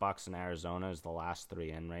Seahawks, Bucks, and Arizona is the last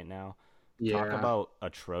three in right now. Talk yeah, about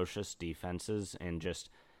atrocious defenses and just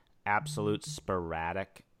absolute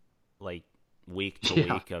sporadic, like week to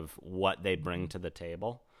yeah. week of what they bring to the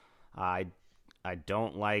table. I I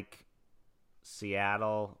don't like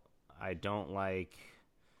Seattle. I don't like.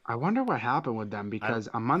 I wonder what happened with them I because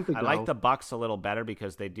a month I like ago, the Bucks a little better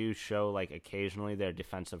because they do show like occasionally their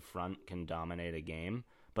defensive front can dominate a game,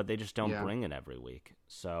 but they just don't yeah, bring it every week.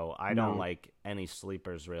 So I don't no, like any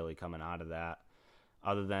sleepers really coming out of that.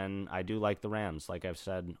 Other than I do like the Rams. Like I've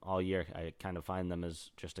said all year, I kind of find them as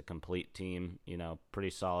just a complete team. Pretty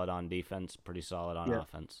solid on defense, pretty solid on yeah,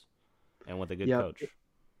 offense, and with a good yeah. coach.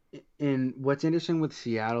 And what's interesting with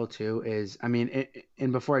Seattle too is, I mean,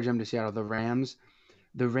 and before I jump to Seattle, the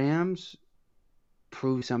Rams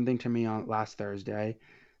proved something to me on last Thursday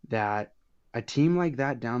that a team like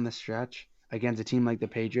that down the stretch against a team like the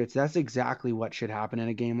Patriots, that's exactly what should happen in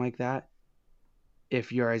a game like that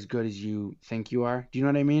if you're as good as you think you are. Do you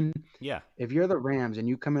know what I mean? Yeah, If you're the Rams and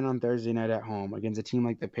you come in on Thursday night at home against a team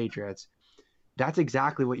like the Patriots, that's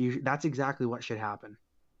exactly what should happen.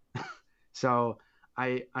 So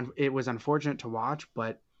it was unfortunate to watch,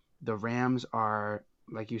 but the Rams are,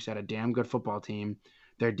 like you said, a damn good football team.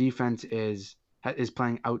 Their defense is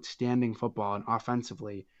playing outstanding football, and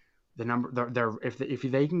offensively, if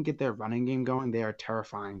they can get their running game going, they are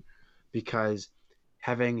terrifying because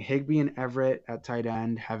having Higby and Everett at tight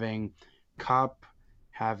end, having Cup,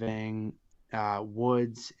 having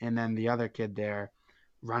Woods, and then the other kid there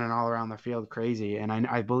running all around the field crazy. And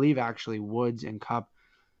I believe actually Woods and Cup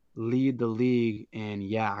lead the league in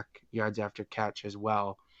yak yards after catch as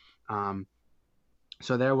well. Um,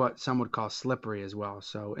 so they're what some would call slippery as well.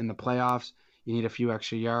 So in the playoffs, you need a few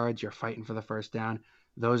extra yards. You're fighting for the first down.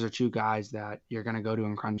 Those are two guys that you're going to go to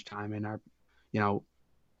in crunch time and are, you know,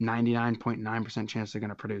 99.9% chance they're going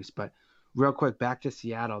to produce. But real quick, back to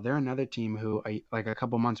Seattle. They're another team who, like a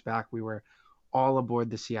couple months back, we were all aboard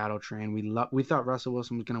the Seattle train. We thought Russell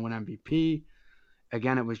Wilson was going to win MVP.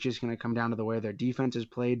 Again, it was just going to come down to the way their defense is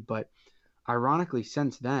played. But ironically,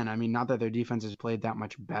 since then, I mean, not that their defense has played that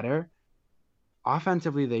much better,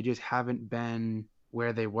 offensively, they just haven't been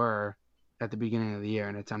where they were at the beginning of the year.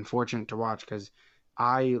 And it's unfortunate to watch because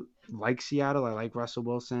I like Seattle. I like Russell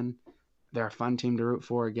Wilson. They're a fun team to root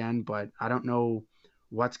for again, but I don't know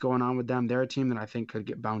what's going on with them. They're a team that I think could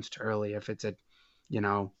get bounced early if it's you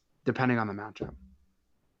know, depending on the matchup.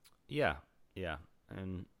 yeah, yeah.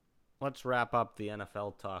 And let's wrap up the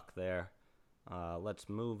NFL talk there. Let's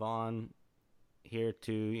move on here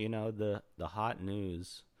to the hot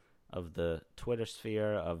news of the Twitter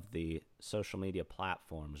sphere of the social media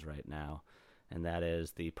platforms right now, and that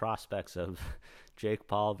is the prospects of Jake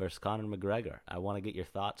Paul versus Conor McGregor. I want to get your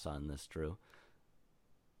thoughts on this, Drew.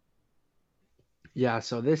 Yeah,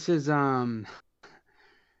 so this is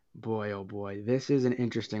boy oh boy, this is an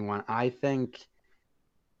interesting one. I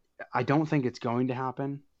don't think it's going to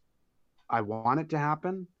happen. I want it to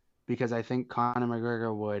happen because I think Conor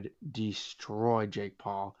McGregor would destroy Jake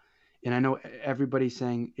Paul. And I know everybody's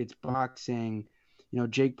saying it's boxing,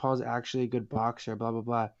 Jake Paul's actually a good boxer, blah blah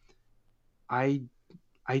blah. I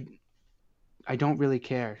I I don't really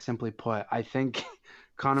care, simply put. I think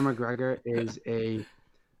Conor McGregor is a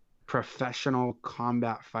professional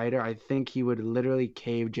combat fighter. I think he would literally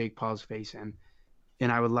cave Jake Paul's face in,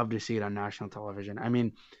 and I would love to see it on national television. I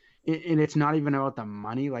mean, and it's not even about the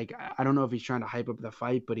money. Like, I don't know if he's trying to hype up the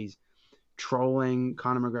fight, but he's trolling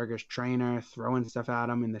Conor McGregor's trainer, throwing stuff at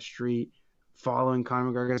him in the street, following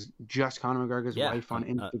Conor McGregor's Yeah, wife on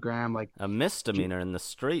Instagram. Like, a misdemeanor in the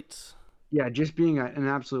streets. yeah, just being an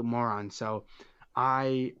absolute moron. So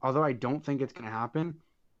although I don't think it's going to happen,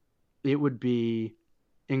 it would be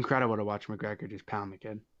incredible to watch McGregor just pound the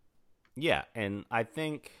kid. Yeah, and I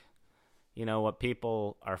think what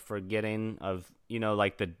people are forgetting of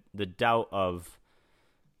like the doubt of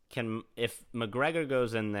if McGregor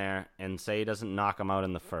goes in there and say he doesn't knock him out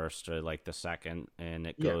in the first or like the second and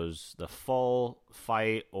it Yeah. goes the full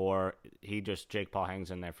fight, or Jake Paul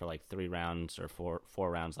hangs in there for like 3 rounds or four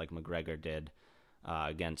rounds like McGregor did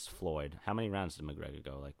against Floyd. How many rounds did McGregor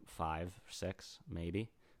go? Like 5, 6, maybe.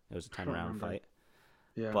 It was a I don't 10-round remember. fight.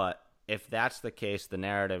 Yeah. But if that's the case, the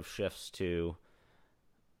narrative shifts to,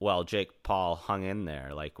 well, Jake Paul hung in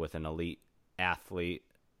there like with an elite athlete,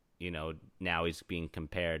 now he's being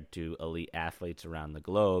compared to elite athletes around the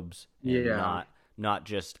globes, and Yeah. not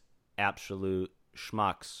just absolute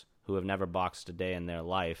schmucks who have never boxed a day in their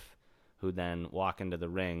life, who then walk into the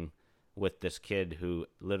ring with this kid who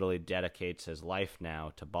literally dedicates his life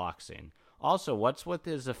now to boxing. Also, what's with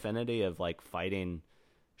his affinity of like fighting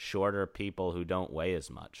shorter people who don't weigh as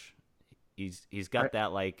much? He's got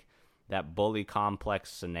that bully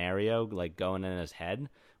complex scenario like going in his head,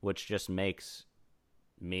 which just makes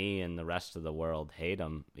me and the rest of the world hate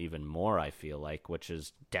him even more, I feel like, which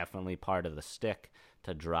is definitely part of the stick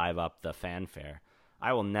to drive up the fanfare.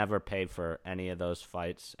 I will never pay for any of those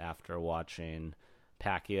fights after watching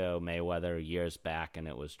Pacquiao Mayweather years back, and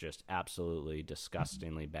it was just absolutely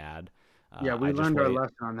disgustingly bad. Yeah, we I just learned our wait.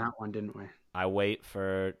 lesson on that one, didn't we? I wait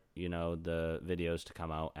for the videos to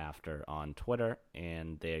come out after on Twitter,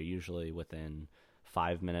 and they're usually within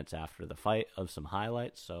 5 minutes after the fight of some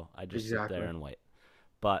highlights. So I just sit there and wait.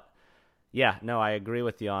 But yeah, no, I agree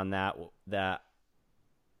with you on that. That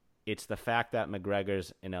it's the fact that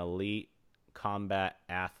McGregor's an elite combat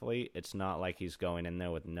athlete. It's not like he's going in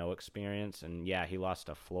there with no experience. And yeah, he lost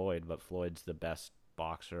to Floyd, but Floyd's the best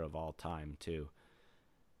boxer of all time too.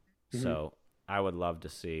 Mm-hmm. So I would love to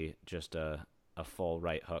see just a full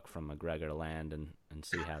right hook from McGregor to land and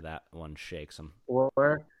see how that one shakes him.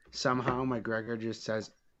 Or somehow McGregor just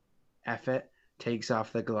says, F it, takes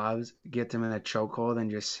off the gloves, gets him in a chokehold, and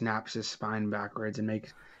just snaps his spine backwards and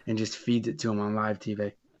just feeds it to him on live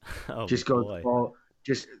TV. Oh, just boy. goes full,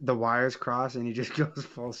 just the wires cross, and he just goes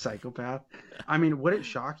full psychopath. I mean, would it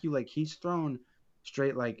shock you? Like, he's thrown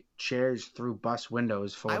straight like chairs through bus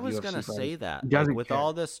windows full of UFC I was going to fighters. say that. Doesn't with care.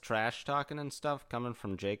 all this trash talking and stuff coming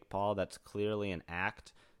from Jake Paul, that's clearly an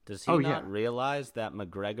act. Does he not realize that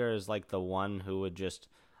McGregor is like the one who would just...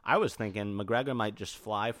 I was thinking McGregor might just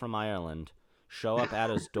fly from Ireland, show up at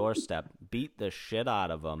his doorstep, beat the shit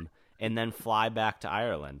out of him, and then fly back to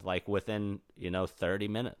Ireland, like within, 30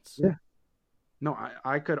 minutes. Yeah. No,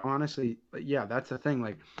 I could honestly... Yeah, that's the thing.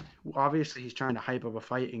 Like, obviously he's trying to hype up a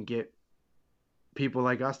fight and get people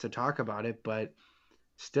like us to talk about it, but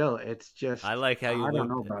still, it's just... I like how you... I don't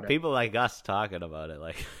know about people like us talking about it,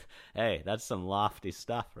 like, hey, that's some lofty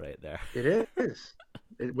stuff right there. It is.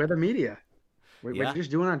 We're the media. We're just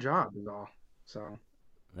doing our job is all. So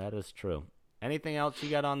that is true. Anything else you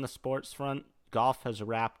got on the sports front? Golf has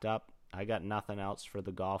wrapped up. I got nothing else for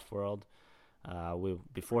the golf world.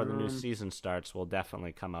 Before the new season starts, we'll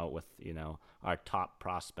definitely come out with our top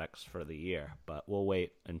prospects for the year, but we'll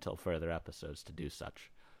wait until further episodes to do such.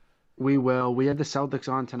 We will. We had the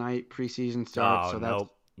Celtics on tonight. Preseason starts. Oh, so that's...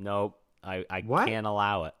 nope. I What? can't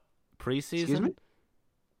allow it. Preseason? Excuse me?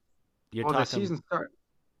 You're talking... the season start.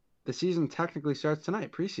 The season technically starts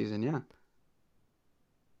tonight. Preseason, yeah.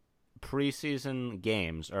 Preseason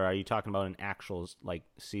games, or are you talking about an actual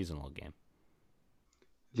seasonal game?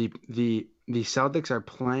 The Celtics are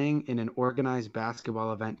playing in an organized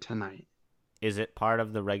basketball event tonight. Is it part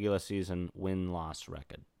of the regular season win-loss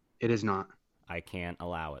record? It is not. I can't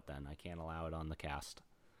allow it then. I can't allow it on the cast.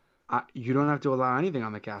 You don't have to allow anything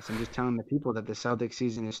on the cast. I'm just telling the people that the Celtics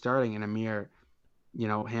season is starting in a mere,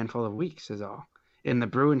 handful of weeks is all. And the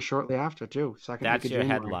Bruins shortly after, too. That's your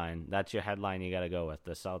headline. That's your headline you got to go with.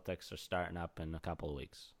 The Celtics are starting up in a couple of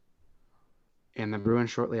weeks. And the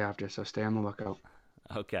Bruins shortly after, so stay on the lookout.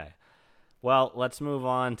 Okay. Well, let's move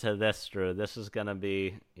on to this, Drew. This is going to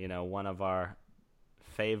be, one of our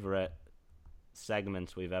favorite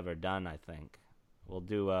segments we've ever done, I think. We'll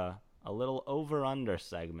do a little over-under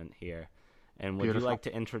segment here. And would Beautiful. you like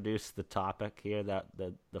to introduce the topic here that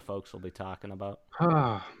the folks will be talking about?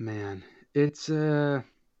 Oh, man. It's,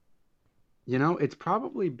 it's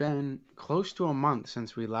probably been close to a month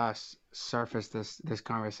since we last surfaced this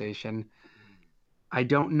conversation. I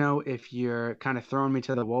don't know if you're kind of throwing me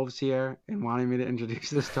to the wolves here and wanting me to introduce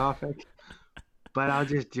this topic, but I'll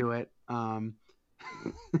just do it. I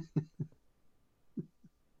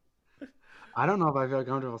don't know if I feel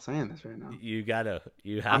comfortable saying this right now. You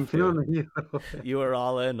have I'm to. feeling the heat. You are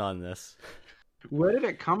all in on this. Where did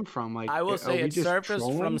it come from? Like, I will say it surfaced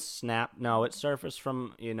trolling? from Snap. No, it surfaced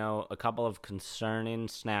from a couple of concerning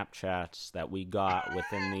Snapchats that we got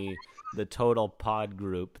within the total pod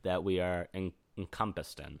group that we are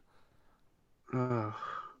encompassed in.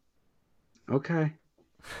 Okay.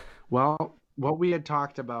 Well, what we had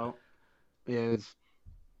talked about is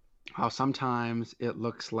how sometimes it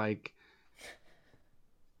looks like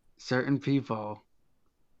certain people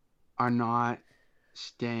are not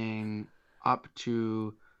staying up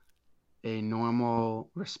to a normal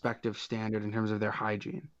respective standard in terms of their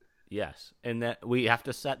hygiene. Yes, and that we have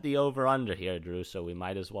to set the over-under here, Drew, so we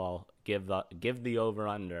might as well give the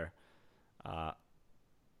over-under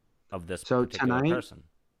of this So particular person.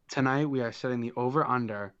 tonight we are setting the over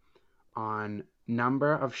under on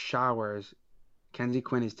number of showers Kenzie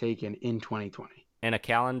Quinn has taken in 2020. In a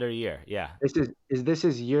calendar year, yeah. Is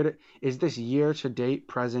this year to date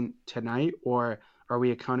present tonight, or are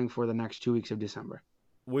we accounting for the next 2 weeks of December?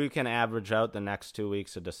 We can average out the next 2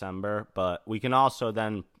 weeks of December, but we can also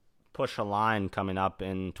then push a line coming up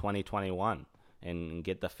in 2021 and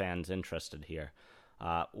get the fans interested here.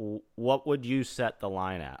 What would you set the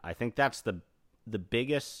line at? I think that's the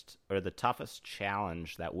biggest or the toughest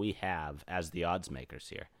challenge that we have as the odds makers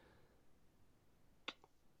here.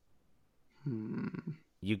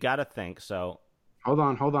 You got to think. So hold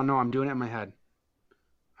on. No, I'm doing it in my head.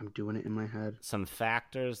 Some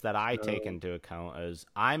factors that I take into account is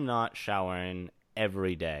I'm not showering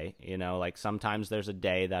every day. You know, like sometimes there's a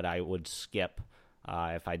day that I would skip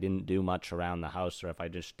if I didn't do much around the house or if I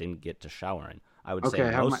just didn't get to showering. I would say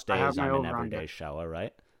most days I'm an everyday shower,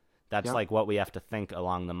 right? That's like what we have to think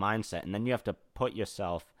along the mindset. And then you have to put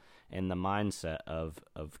yourself in the mindset of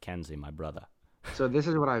Kenzie, my brother. So this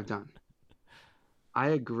is what I've done.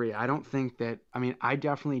 I agree. I don't think that, I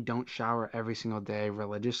definitely don't shower every single day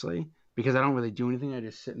religiously because I don't really do anything. I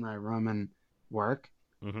just sit in my room and work.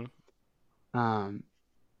 Mm-hmm.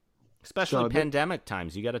 Especially pandemic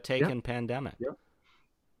times. You got to take in pandemic. Yep.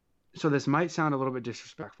 So this might sound a little bit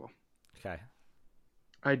disrespectful. Okay.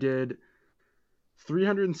 I did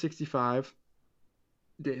 365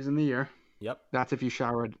 days in the year. Yep. That's if you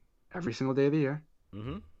showered every single day of the year.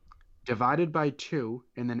 Mm-hmm. Divided by 2,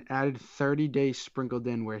 and then added 30 days sprinkled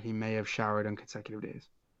in where he may have showered on consecutive days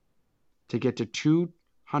to get to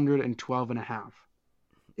 212 and a half.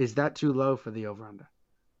 Is that too low for the over-under?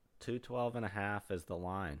 212 and a half is the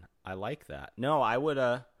line. I like that. No, I would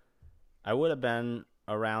have been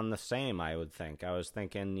around the same, I would think. I was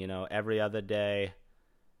thinking, every other day.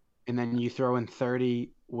 And then you throw in 30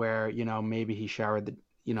 where, maybe he showered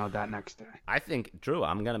that next day. I think, Drew,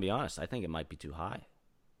 I'm going to be honest, I think it might be too high.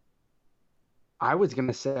 I was going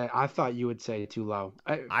to say, I thought you would say too low.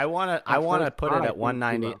 I want to put it at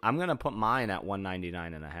 190. I'm going to put mine at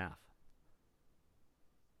 199 and a half.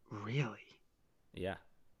 Really? Yeah.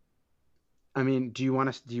 Do you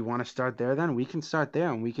want to start there then? We can start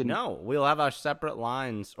there and we can. No, we'll have our separate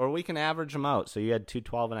lines or we can average them out. So you had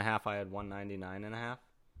 212 and a half, I had 199 and a half.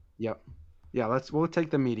 Yep. Yeah, we'll take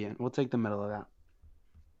the median. We'll take the middle of that.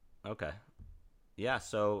 Okay. Yeah,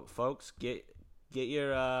 so folks, get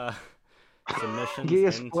your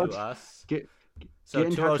submissions into us. Get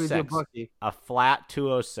in touch with your bookie. A flat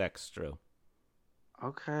 206, Drew.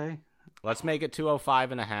 Okay. Let's make it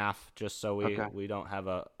 205 and a half, just so we don't have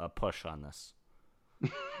a push on this.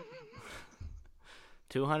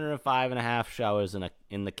 205 and a half showers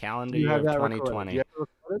in the calendar year of 2020.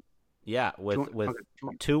 Yeah, with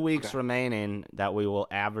 2 weeks remaining that we will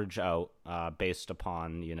average out based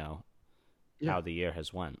upon how the year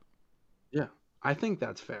has went. Yeah, I think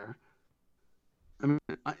that's fair.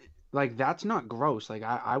 That's not gross.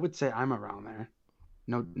 I would say I'm around there.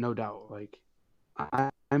 No doubt.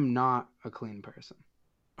 I'm not a clean person.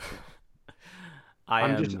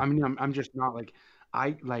 I'm just not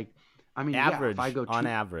average. If I go on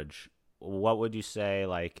average, what would you say?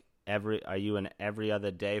 Are you an every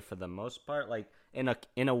other day for the most part? In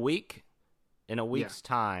a week's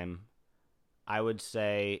time, I would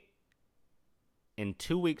say. In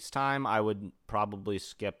 2 weeks' time, I would probably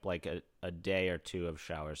skip a day or two of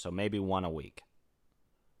showers, so maybe one a week.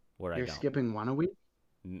 You're skipping one a week?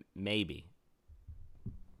 Maybe.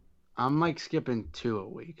 I'm skipping 2 a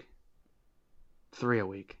week, 3 a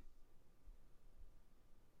week.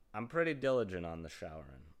 I'm pretty diligent on the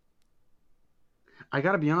showering. I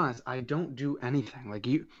gotta be honest. I don't do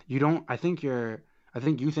anything. You don't. I think you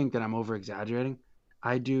think that I'm over exaggerating.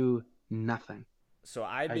 I do nothing. So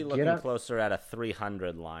I'd be looking closer at a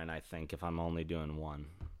 300 line, I think, if I'm only doing one.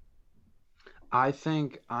 I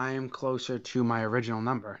think I'm closer to my original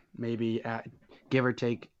number, maybe at give or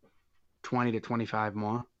take 20 to 25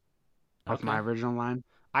 more of my original line.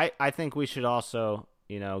 I think we should also,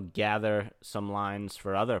 gather some lines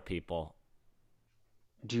for other people.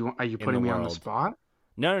 Are you putting me on the spot?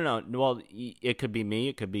 No. Well, it could be me,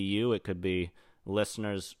 it could be you, it could be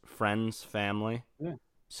listeners, friends, family. Yeah.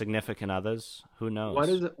 Significant others, who knows?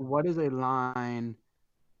 What is a line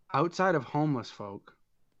outside of homeless folk?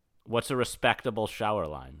 What's a respectable shower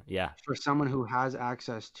line? Yeah. For someone who has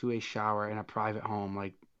access to a shower in a private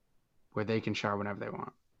home, where they can shower whenever they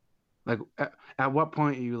want. At what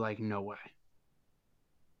point are you no way?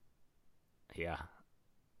 Yeah.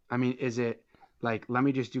 Is it let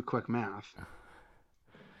me just do quick math.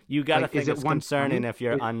 You got to think it's concerning if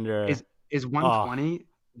you're under. Is 120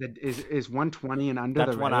 Is 120 and under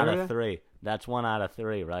That's the one red out area? of three. That's 1 out of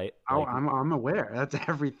 3, right? Oh, Like, I'm aware. That's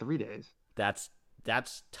every 3 days. that's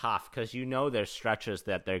tough because there's stretches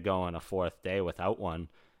that they're going a fourth day without one,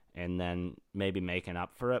 and then maybe making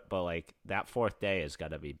up for it. But like that fourth day has got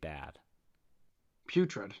to be bad.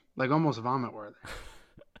 Putrid, like almost vomit worthy.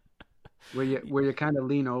 where you kind of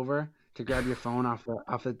lean over to grab your phone off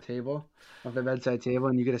the table, off the bedside table,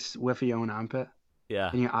 and you get a whiff of your own armpit, Yeah.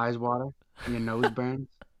 and your eyes water, and your nose burns.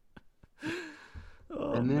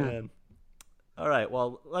 Oh Been there. man. All right.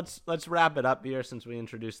 Well, let's wrap it up here since we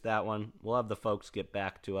introduced that one. We'll have the folks get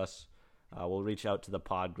back to us. We'll reach out to the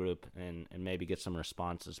pod group and maybe get some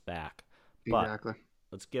responses back. But Exactly.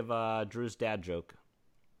 let's give Drew's dad joke.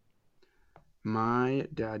 My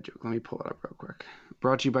dad joke. Let me pull it up real quick.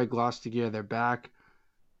 Brought to you by Gloucester Gear. They're back.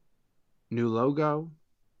 New logo.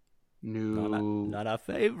 Not our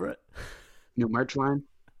favorite. New merch line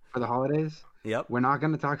for the holidays. Yep. We're not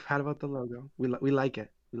going to talk bad about the logo. We like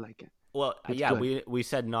it. We like it. Well, It's yeah, good. we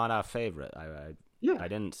said not our favorite. Yeah, I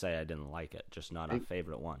didn't say I didn't like it, just not our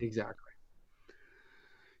favorite one. exactly.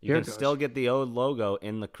 You Here can it goes. still get the old logo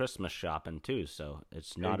in the Christmas shopping too, so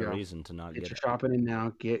it's There you not a go. reason to not Get get your it. shopping in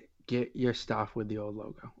now. Get your stuff with the old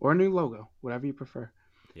logo or a new logo, whatever you prefer.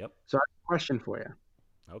 Yep. So I have a question for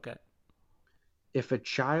you. Okay. If a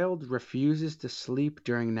child refuses to sleep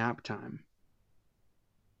during nap time,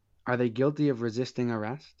 are they guilty of resisting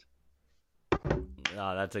arrest?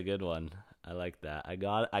 Oh, that's a good one. I like that. I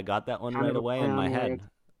got that one Kind right of a away play in on my words. head.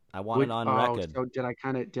 I want it on record. So did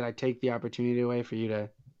I take the opportunity away for you to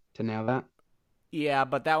nail that? Yeah,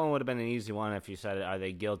 but that one would have been an easy one if you said, "Are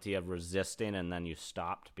they guilty of resisting?" and then you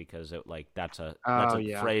stopped because that's a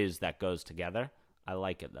Yeah. phrase that goes together. I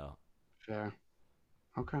like it though. Fair.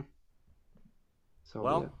 Okay. So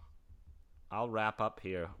Well, yeah. I'll wrap up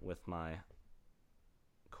here with my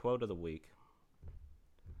quote of the week.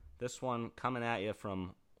 This one coming at you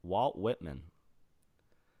from Walt Whitman.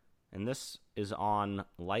 And this is on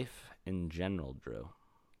life in general, Drew.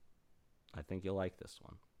 I think you'll like this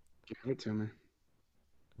one. Give it to me.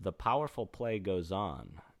 The powerful play goes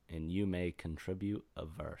on, and you may contribute a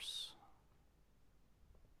verse.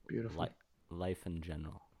 Beautiful. Life in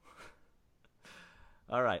general.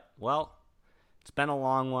 All right. Well, it's been a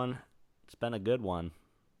long one. It's been a good one.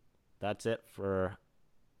 That's it for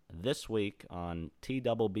this week on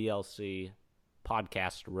TWBLC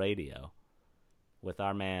Podcast Radio with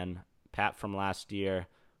our man Pat from last year,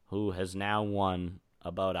 who has now won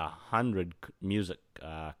about 100 music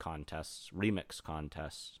contests, remix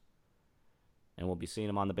contests. And we'll be seeing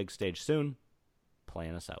him on the big stage soon,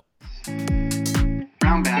 playing us out.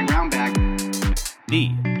 Brown bag, brown bag.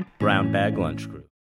 The Brown Bag Lunch Crew.